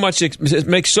makes so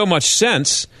much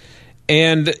sense.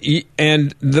 And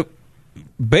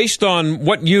based on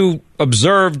what you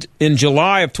observed in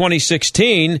July of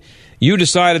 2016, you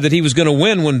decided that he was going to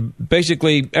win when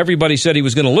basically everybody said he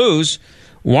was going to lose.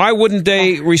 Why wouldn't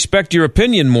they respect your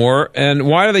opinion more? And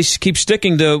why do they keep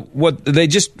sticking to what they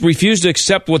just refuse to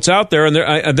accept what's out there? And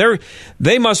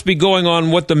they must be going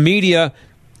on what the media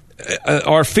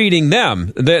are feeding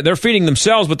them. They're feeding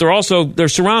themselves, but they're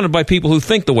surrounded by people who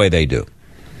think the way they do.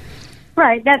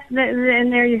 Right,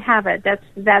 and there you have it.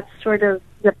 That's sort of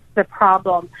the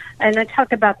problem. And I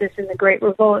talk about this in the Great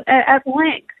Revolt at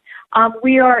length.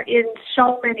 We are in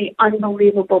so many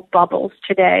unbelievable bubbles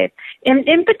today.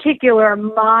 In particular,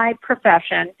 my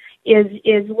profession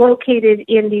is located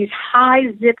in these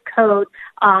high zip code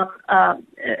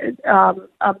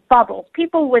bubbles.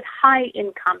 People with high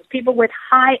incomes, people with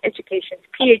high educations,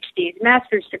 PhDs,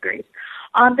 master's degrees.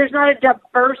 There's not a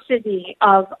diversity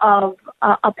of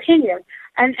opinion,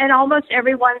 and almost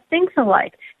everyone thinks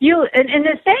alike. And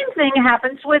the same thing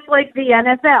happens with like the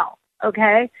NFL.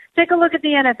 okay? Take a look at the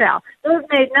NFL. They've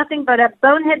made nothing but a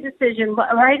bonehead decision,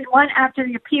 right? One after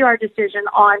the PR decision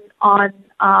on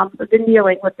the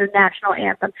kneeling with the national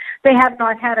anthem. They have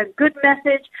not had a good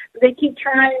message. They keep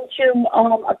trying to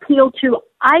appeal to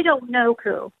I don't know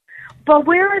who. But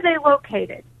where are they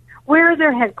located? Where are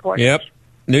their headquarters? Yep.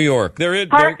 New York. They're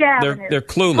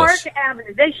clueless. Park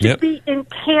Avenue. They should be in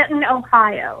Canton,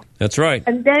 Ohio. That's right.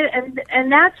 And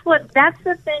that's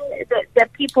the thing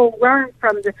that people learn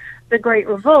from the Great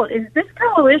Revolt is this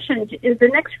coalition is the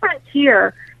next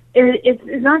frontier.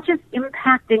 Is not just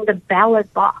impacting the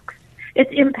ballot box.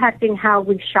 It's impacting how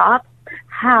we shop,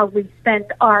 how we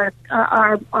spend our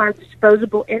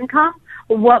disposable income,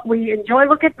 what we enjoy.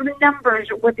 Look at the numbers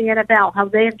with the NFL, how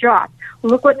they have dropped.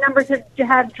 Look what numbers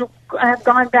have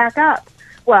gone back up.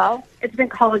 Well, it's been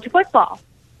college football.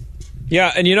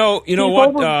 Yeah, and you know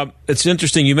what? It's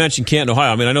interesting you mentioned Canton,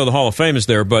 Ohio. I mean, I know the Hall of Fame is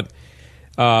there, but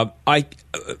I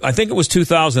think it was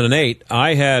 2008.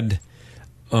 I had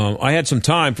some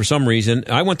time for some reason.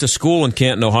 I went to school in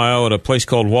Canton, Ohio at a place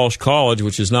called Walsh College,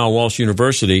 which is now Walsh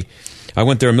University. I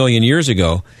went there a million years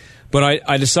ago. But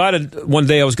I decided one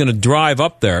day I was going to drive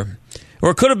up there.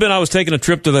 Or it could have been I was taking a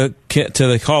trip to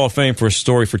the Hall of Fame for a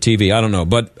story for TV. I don't know.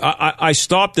 But I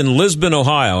stopped in Lisbon,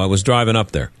 Ohio. I was driving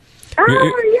up there. Oh,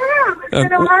 yeah.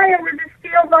 Lisbon, Ohio, where the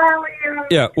Steel Valley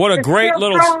what a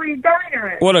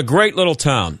great little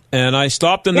town. And I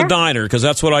stopped in the diner because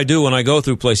that's what I do when I go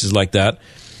through places like that.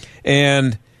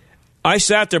 And I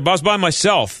sat there, I was by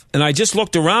myself, and I just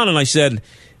looked around and I said,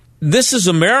 this is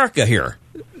America here.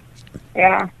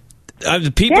 Yeah.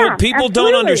 People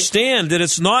don't understand that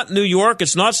it's not New York,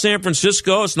 it's not San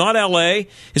Francisco, it's not L.A.,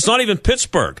 it's not even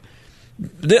Pittsburgh.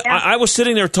 I was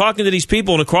sitting there talking to these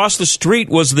people, and across the street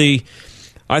was I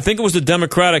think it was the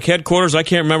Democratic headquarters. I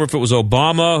can't remember if it was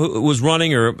Obama who was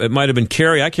running or it might have been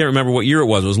Kerry. I can't remember what year it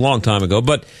was. It was a long time ago.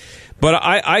 But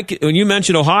when you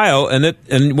mentioned Ohio and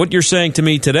what you're saying to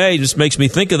me today just makes me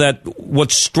think of that.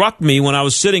 What struck me when I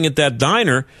was sitting at that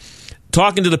diner,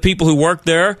 talking to the people who work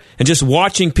there and just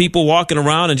watching people walking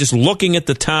around and just looking at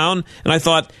the town. And I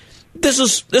thought, this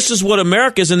is what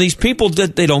America is. And these people,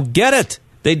 they don't get it.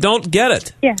 They don't get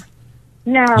it. Yeah.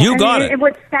 No. You got it.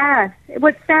 What's sad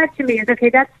to me is, okay,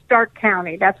 that's Stark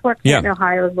County. That's where Canton,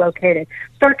 Ohio is located.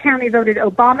 Stark County voted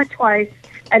Obama twice,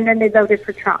 and then they voted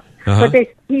for Trump. But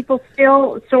people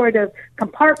still sort of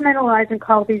compartmentalize and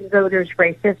call these voters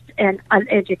racist and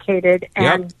uneducated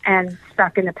and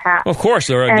stuck in the past. Of course,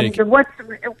 they're and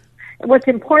what's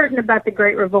important about the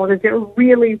Great Revolt is it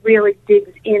really, really digs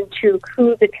into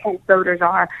who the Trump voters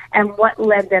are and what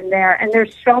led them there. And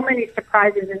there's so many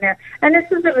surprises in there. And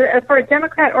this is for a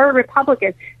Democrat or a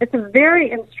Republican, it's a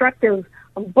very instructive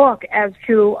book as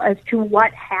to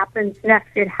what happens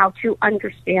next and how to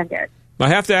understand it. I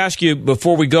have to ask you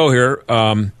before we go here,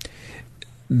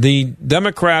 the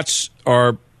Democrats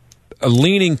are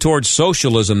leaning towards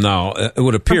socialism now, it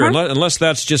would appear, unless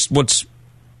that's just what's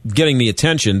getting the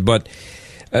attention. But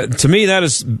to me, that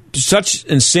is such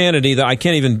insanity that I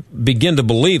can't even begin to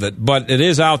believe it. But it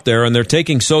is out there, and they're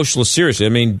taking socialists seriously. I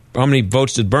mean, how many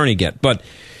votes did Bernie get? But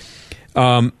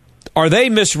are they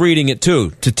misreading it,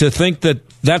 too, to think that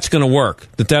that's going to work,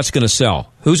 that's going to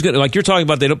sell? Who's going to, like you're talking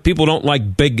about, people don't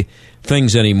like big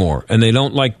things anymore, and they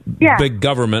don't like big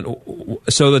government.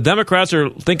 So the Democrats are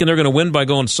thinking they're going to win by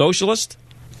going socialist?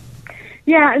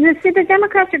 Yeah, and the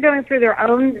Democrats are going through their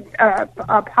own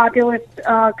populist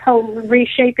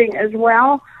reshaping as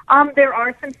well. There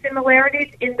are some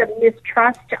similarities in the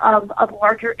mistrust of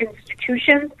larger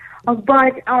institutions,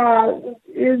 but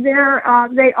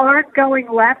they are going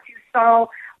left. You saw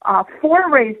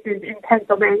 4 races in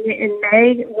Pennsylvania in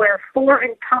May where 4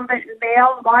 incumbent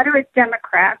male moderate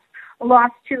Democrats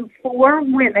lost to 4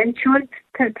 women, 2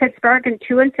 in Pittsburgh and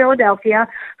 2 in Philadelphia,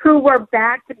 who were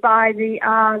backed by the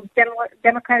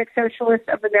Democratic Socialists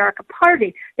of America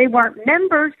Party. They weren't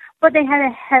members, but they had a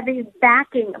heavy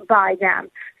backing by them.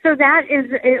 So that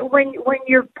is when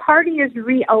your party is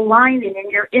realigning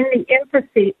and you're in the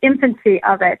infancy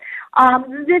of it.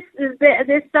 This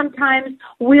sometimes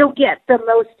will get the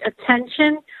most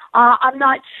attention. I'm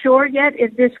not sure yet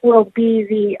if this will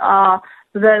be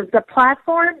the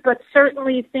platform, but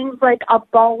certainly things like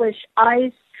abolish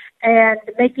ICE and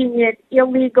making it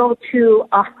illegal to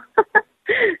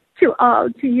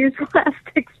use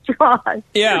plastic straws.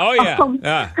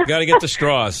 Yeah, got to get the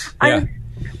straws. Yeah.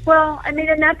 And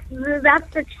that's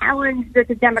the challenge that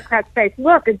the Democrats face.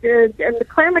 Look, the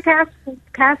Claire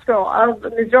McCaskill of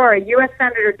Missouri, U.S.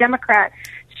 Senator, Democrat,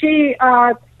 she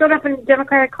stood up in a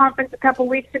Democratic conference a couple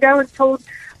weeks ago and told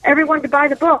everyone to buy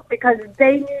the book because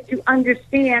they need to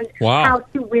understand how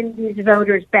to win these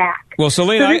voters back. Well,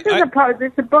 Selena, this is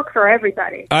a book for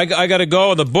everybody. I got to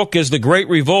go. The book is The Great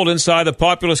Revolt Inside the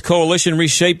Populist Coalition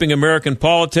Reshaping American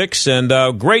Politics,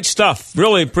 and great stuff.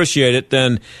 Really appreciate it.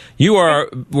 And you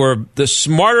were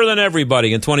smarter than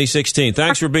everybody in 2016.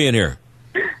 Thanks for being here.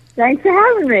 Thanks for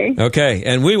having me. Okay,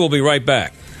 and we will be right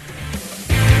back.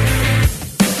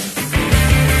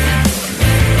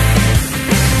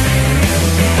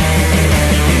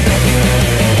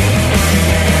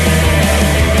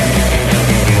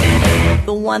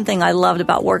 One thing I loved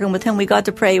about working with him, we got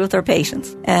to pray with our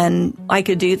patients, and I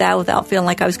could do that without feeling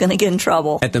like I was going to get in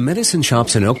trouble. At the medicine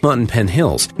shops in Oakmont and Penn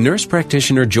Hills, nurse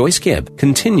practitioner Joyce Gibb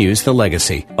continues the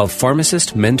legacy of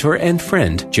pharmacist, mentor, and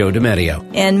friend Joe DiMatteo.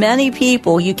 And many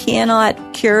people, you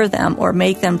cannot cure them or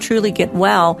make them truly get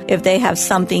well if they have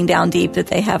something down deep that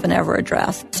they haven't ever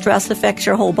addressed. Stress affects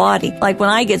your whole body. Like when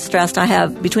I get stressed, I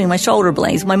have between my shoulder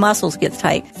blades, my muscles get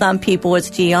tight. Some people it's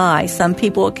GI. Some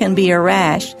people it can be a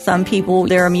rash. Some people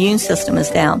their immune system is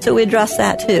down. So we address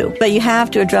that too. But you have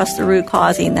to address the root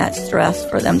causing that stress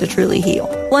for them to truly heal.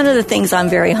 One of the things I'm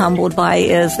very humbled by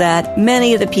is that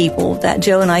many of the people that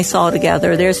Joe and I saw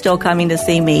together, they're still coming to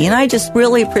see me. And I just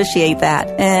really appreciate that.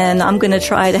 And I'm going to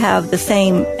try to have the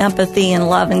same empathy and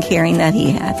love and caring that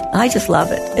he had. I just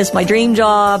love it. It's my dream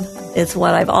job. It's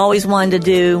what I've always wanted to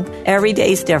do. Every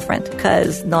day's different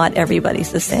because not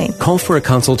everybody's the same. Call for a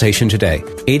consultation today.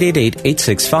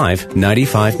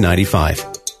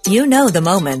 888-865-9595. You know the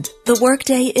moment. The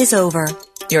workday is over.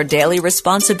 Your daily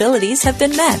responsibilities have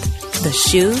been met. The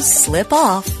shoes slip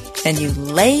off and you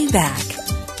lay back.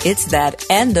 It's that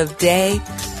end of day.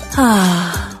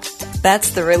 That's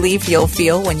the relief you'll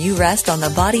feel when you rest on the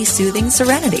body-soothing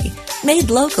Serenity.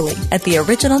 Made locally at the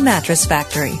Original Mattress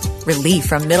Factory. Relief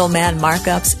from middleman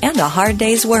markups and a hard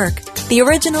day's work. The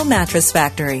Original Mattress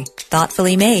Factory.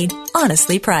 Thoughtfully made,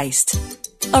 honestly priced.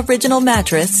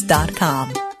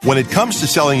 OriginalMattress.com. When it comes to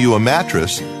selling you a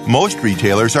mattress, most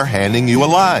retailers are handing you a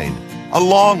line. A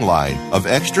long line of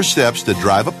extra steps that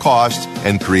drive up costs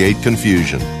and create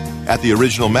confusion. At the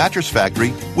Original Mattress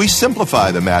Factory, we simplify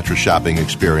the mattress shopping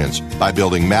experience by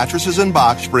building mattresses and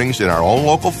box springs in our own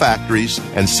local factories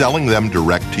and selling them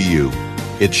direct to you.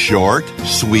 It's short,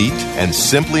 sweet, and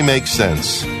simply makes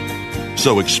sense.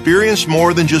 So experience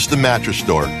more than just a mattress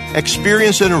store.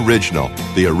 Experience an original,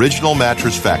 the Original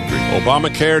Mattress Factory.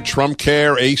 Obamacare,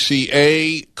 Trumpcare,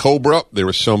 ACA, Cobra. There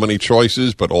are so many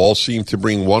choices, but all seem to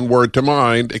bring one word to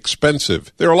mind: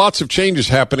 expensive. There are lots of changes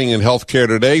happening in healthcare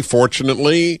today.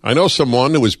 Fortunately, I know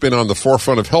someone who has been on the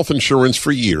forefront of health insurance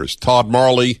for years, Todd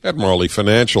Marley at Marley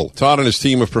Financial. Todd and his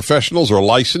team of professionals are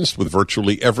licensed with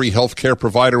virtually every healthcare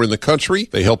provider in the country.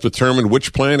 They help determine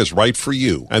which plan is right for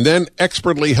you and then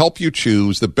expertly help you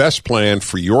choose the best plan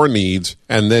for your needs,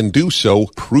 and then do so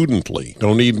prudently.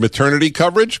 Don't need maternity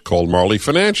coverage? Call Marley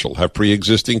Financial. Have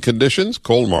pre-existing conditions?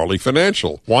 Call Marley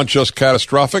Financial. Want just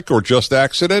catastrophic or just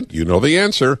accident? You know the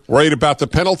answer. Worried about the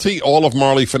penalty? All of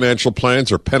Marley Financial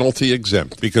plans are penalty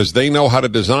exempt because they know how to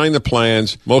design the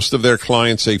plans. Most of their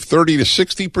clients save 30 to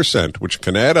 60%, which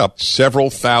can add up several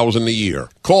thousand a year.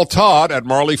 Call Todd at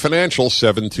Marley Financial,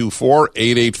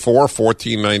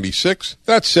 724-884-1496.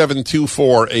 That's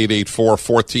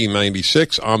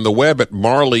 724-884-1496 on the web at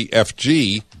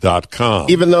marleyfg.com.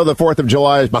 Even though the 4th of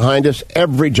July is behind us,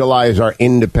 every July is our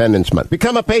Independence Month.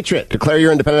 Become a patriot. Declare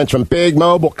your independence from big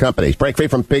mobile companies. Break free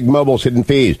from big mobile's hidden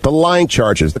fees, the line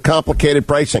charges, the complicated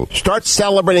pricing. Start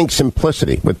celebrating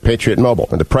simplicity with Patriot Mobile.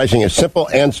 And the pricing is simple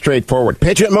and straightforward.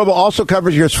 Patriot Mobile also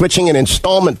covers your switching and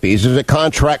installment fees as a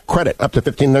contract credit, up to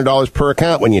 $1,500 per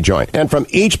account when you join. And from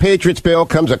each Patriot's bill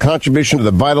comes a contribution to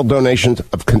the vital donations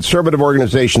of conservative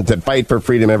organizations that fight for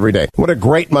freedom every day. What a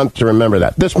great month to remember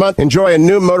that. This month, enjoy a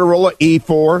new Motorola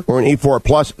E4 or an E4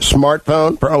 Plus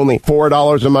smartphone for only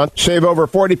 $4 a month. Save over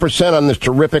 40% on this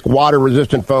terrific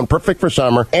water-resistant phone, perfect for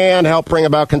summer, and help bring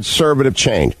about conservative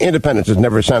change. Independence has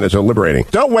never sounded so liberating.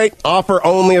 Don't wait. Offer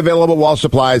only available while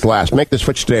supplies last. Make the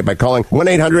switch today by calling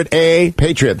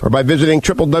 1-800-A-PATRIOT or by visiting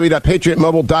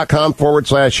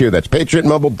www.patriotmobile.com/U. That's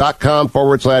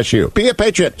patriotmobile.com/U. Be a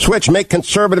patriot. Switch. Make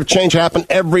conservative change happen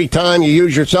every time you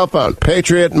use your cell phone.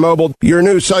 Patriot Mobile, your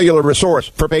new cellular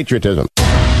resource for patriotism.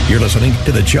 You're listening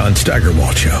to the John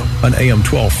Steigerwald Show on AM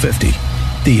 1250.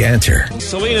 The Answer.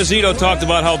 Selena Zito talked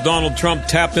about how Donald Trump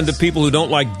tapped into people who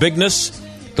don't like bigness,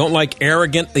 don't like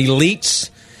arrogant elites.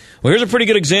 Well, here's a pretty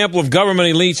good example of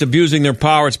government elites abusing their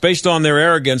power. It's based on their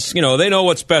arrogance. You know, they know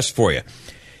what's best for you.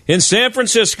 In San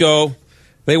Francisco,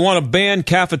 they want to ban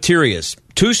cafeterias.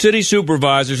 two city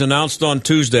supervisors announced on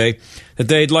Tuesday that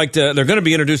they're going to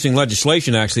be introducing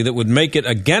legislation, actually, that would make it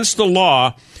against the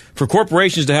law for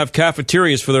corporations to have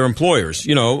cafeterias for their employees,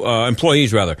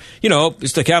 rather.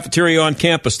 It's the cafeteria on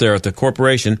campus there at the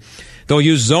corporation. They'll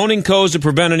use zoning codes to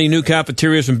prevent any new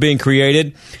cafeterias from being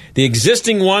created. The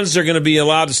existing ones are going to be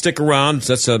allowed to stick around.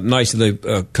 That's nice of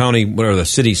the county, whatever, the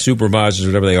city supervisors,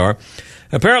 whatever they are.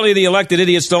 Apparently, the elected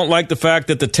idiots don't like the fact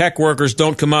that the tech workers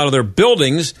don't come out of their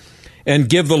buildings and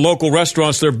give the local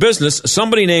restaurants their business.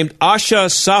 Somebody named Asha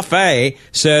Safai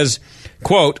says,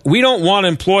 quote, "We don't want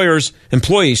employees,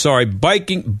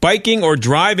 biking or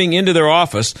driving into their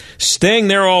office, staying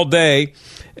there all day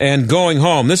and going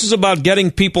home. This is about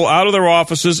getting people out of their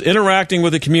offices, interacting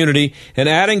with the community, and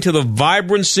adding to the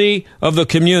vibrancy of the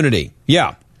community."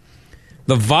 Yeah.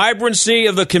 The vibrancy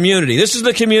of the community. This is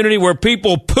the community where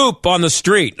people poop on the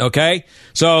street, okay?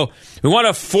 So we want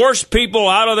to force people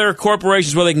out of their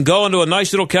corporations where they can go into a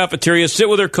nice little cafeteria, sit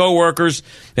with their coworkers,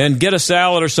 and get a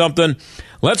salad or something.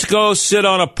 Let's go sit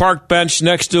on a park bench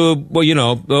next to,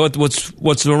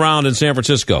 what's around in San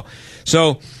Francisco.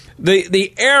 So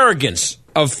the arrogance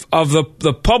of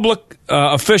the public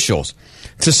officials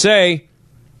to say,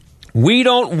 we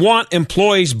don't want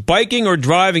employees biking or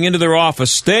driving into their office,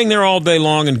 staying there all day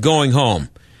long, and going home.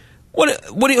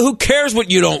 Who cares what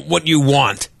you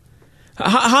want?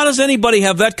 How does anybody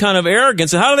have that kind of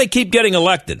arrogance? And how do they keep getting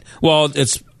elected? Well,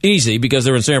 it's easy because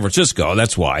they're in San Francisco.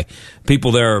 That's why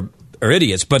people there are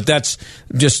idiots. But that's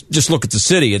just look at the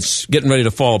city. It's getting ready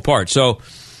to fall apart. So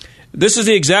this is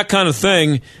the exact kind of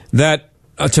thing that,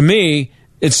 to me,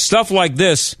 it's stuff like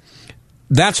this.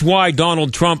 That's why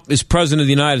Donald Trump is president of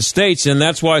the United States, and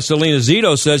that's why Salina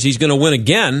Zito says he's going to win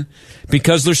again,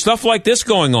 because there's stuff like this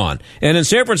going on. And in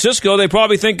San Francisco, they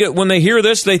probably think that when they hear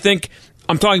this, they think,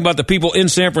 I'm talking about the people in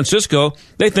San Francisco,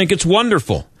 they think it's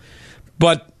wonderful.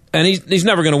 And he's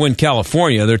never going to win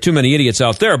California. There are too many idiots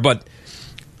out there. But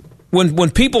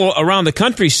when people around the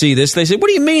country see this, they say, what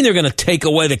do you mean they're going to take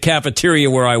away the cafeteria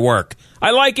where I work?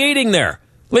 I like eating there.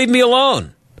 Leave me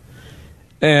alone.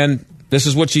 And this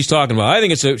is what she's talking about. I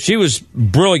think she was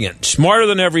brilliant, smarter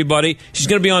than everybody. She's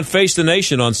going to be on Face the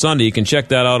Nation on Sunday. You can check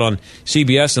that out on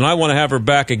CBS. And I want to have her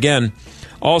back again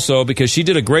also because she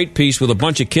did a great piece with a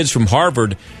bunch of kids from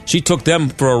Harvard. She took them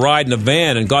for a ride in a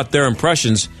van and got their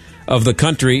impressions of the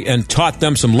country and taught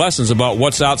them some lessons about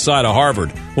what's outside of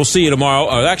Harvard. We'll see you tomorrow.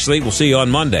 Or actually, we'll see you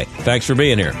on Monday. Thanks for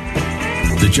being here.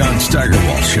 The John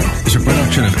Steigerwald Show is a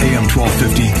production of AM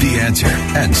 1250 The Answer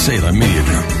and Salem Media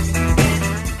Group.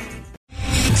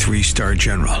 3-star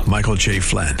General Michael J.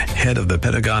 Flynn, head of the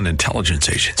Pentagon Intelligence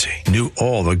Agency, knew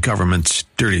all the government's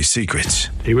dirty secrets.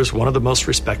 He was one of the most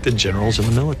respected generals in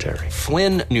the military.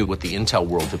 Flynn knew what the intel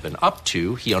world had been up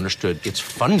to. He understood its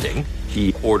funding.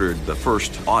 He ordered the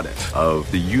first audit of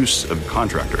the use of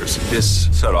contractors. This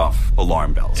set off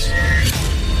alarm bells.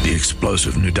 The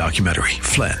explosive new documentary,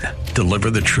 Flynn,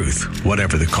 Deliver the Truth,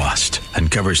 Whatever the Cost,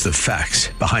 uncovers the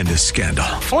facts behind this scandal.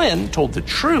 Flynn told the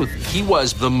truth. He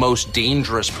was the most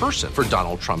dangerous person for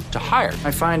Donald Trump to hire. I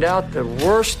find out the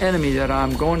worst enemy that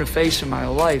I'm going to face in my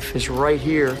life is right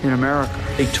here in America.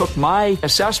 They took my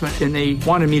assessment and they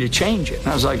wanted me to change it. And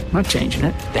I was like, I'm not changing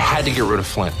it. They had to get rid of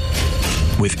Flynn.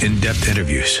 With in-depth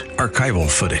interviews, archival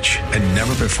footage, and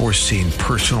never-before-seen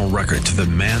personal records of the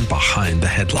man behind the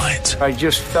headlines. I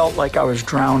just felt like I was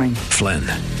drowning. Flynn,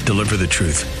 Deliver the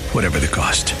Truth, Whatever the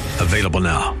Cost. Available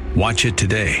now. Watch it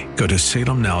today. Go to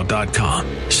salemnow.com.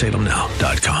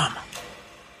 salemnow.com.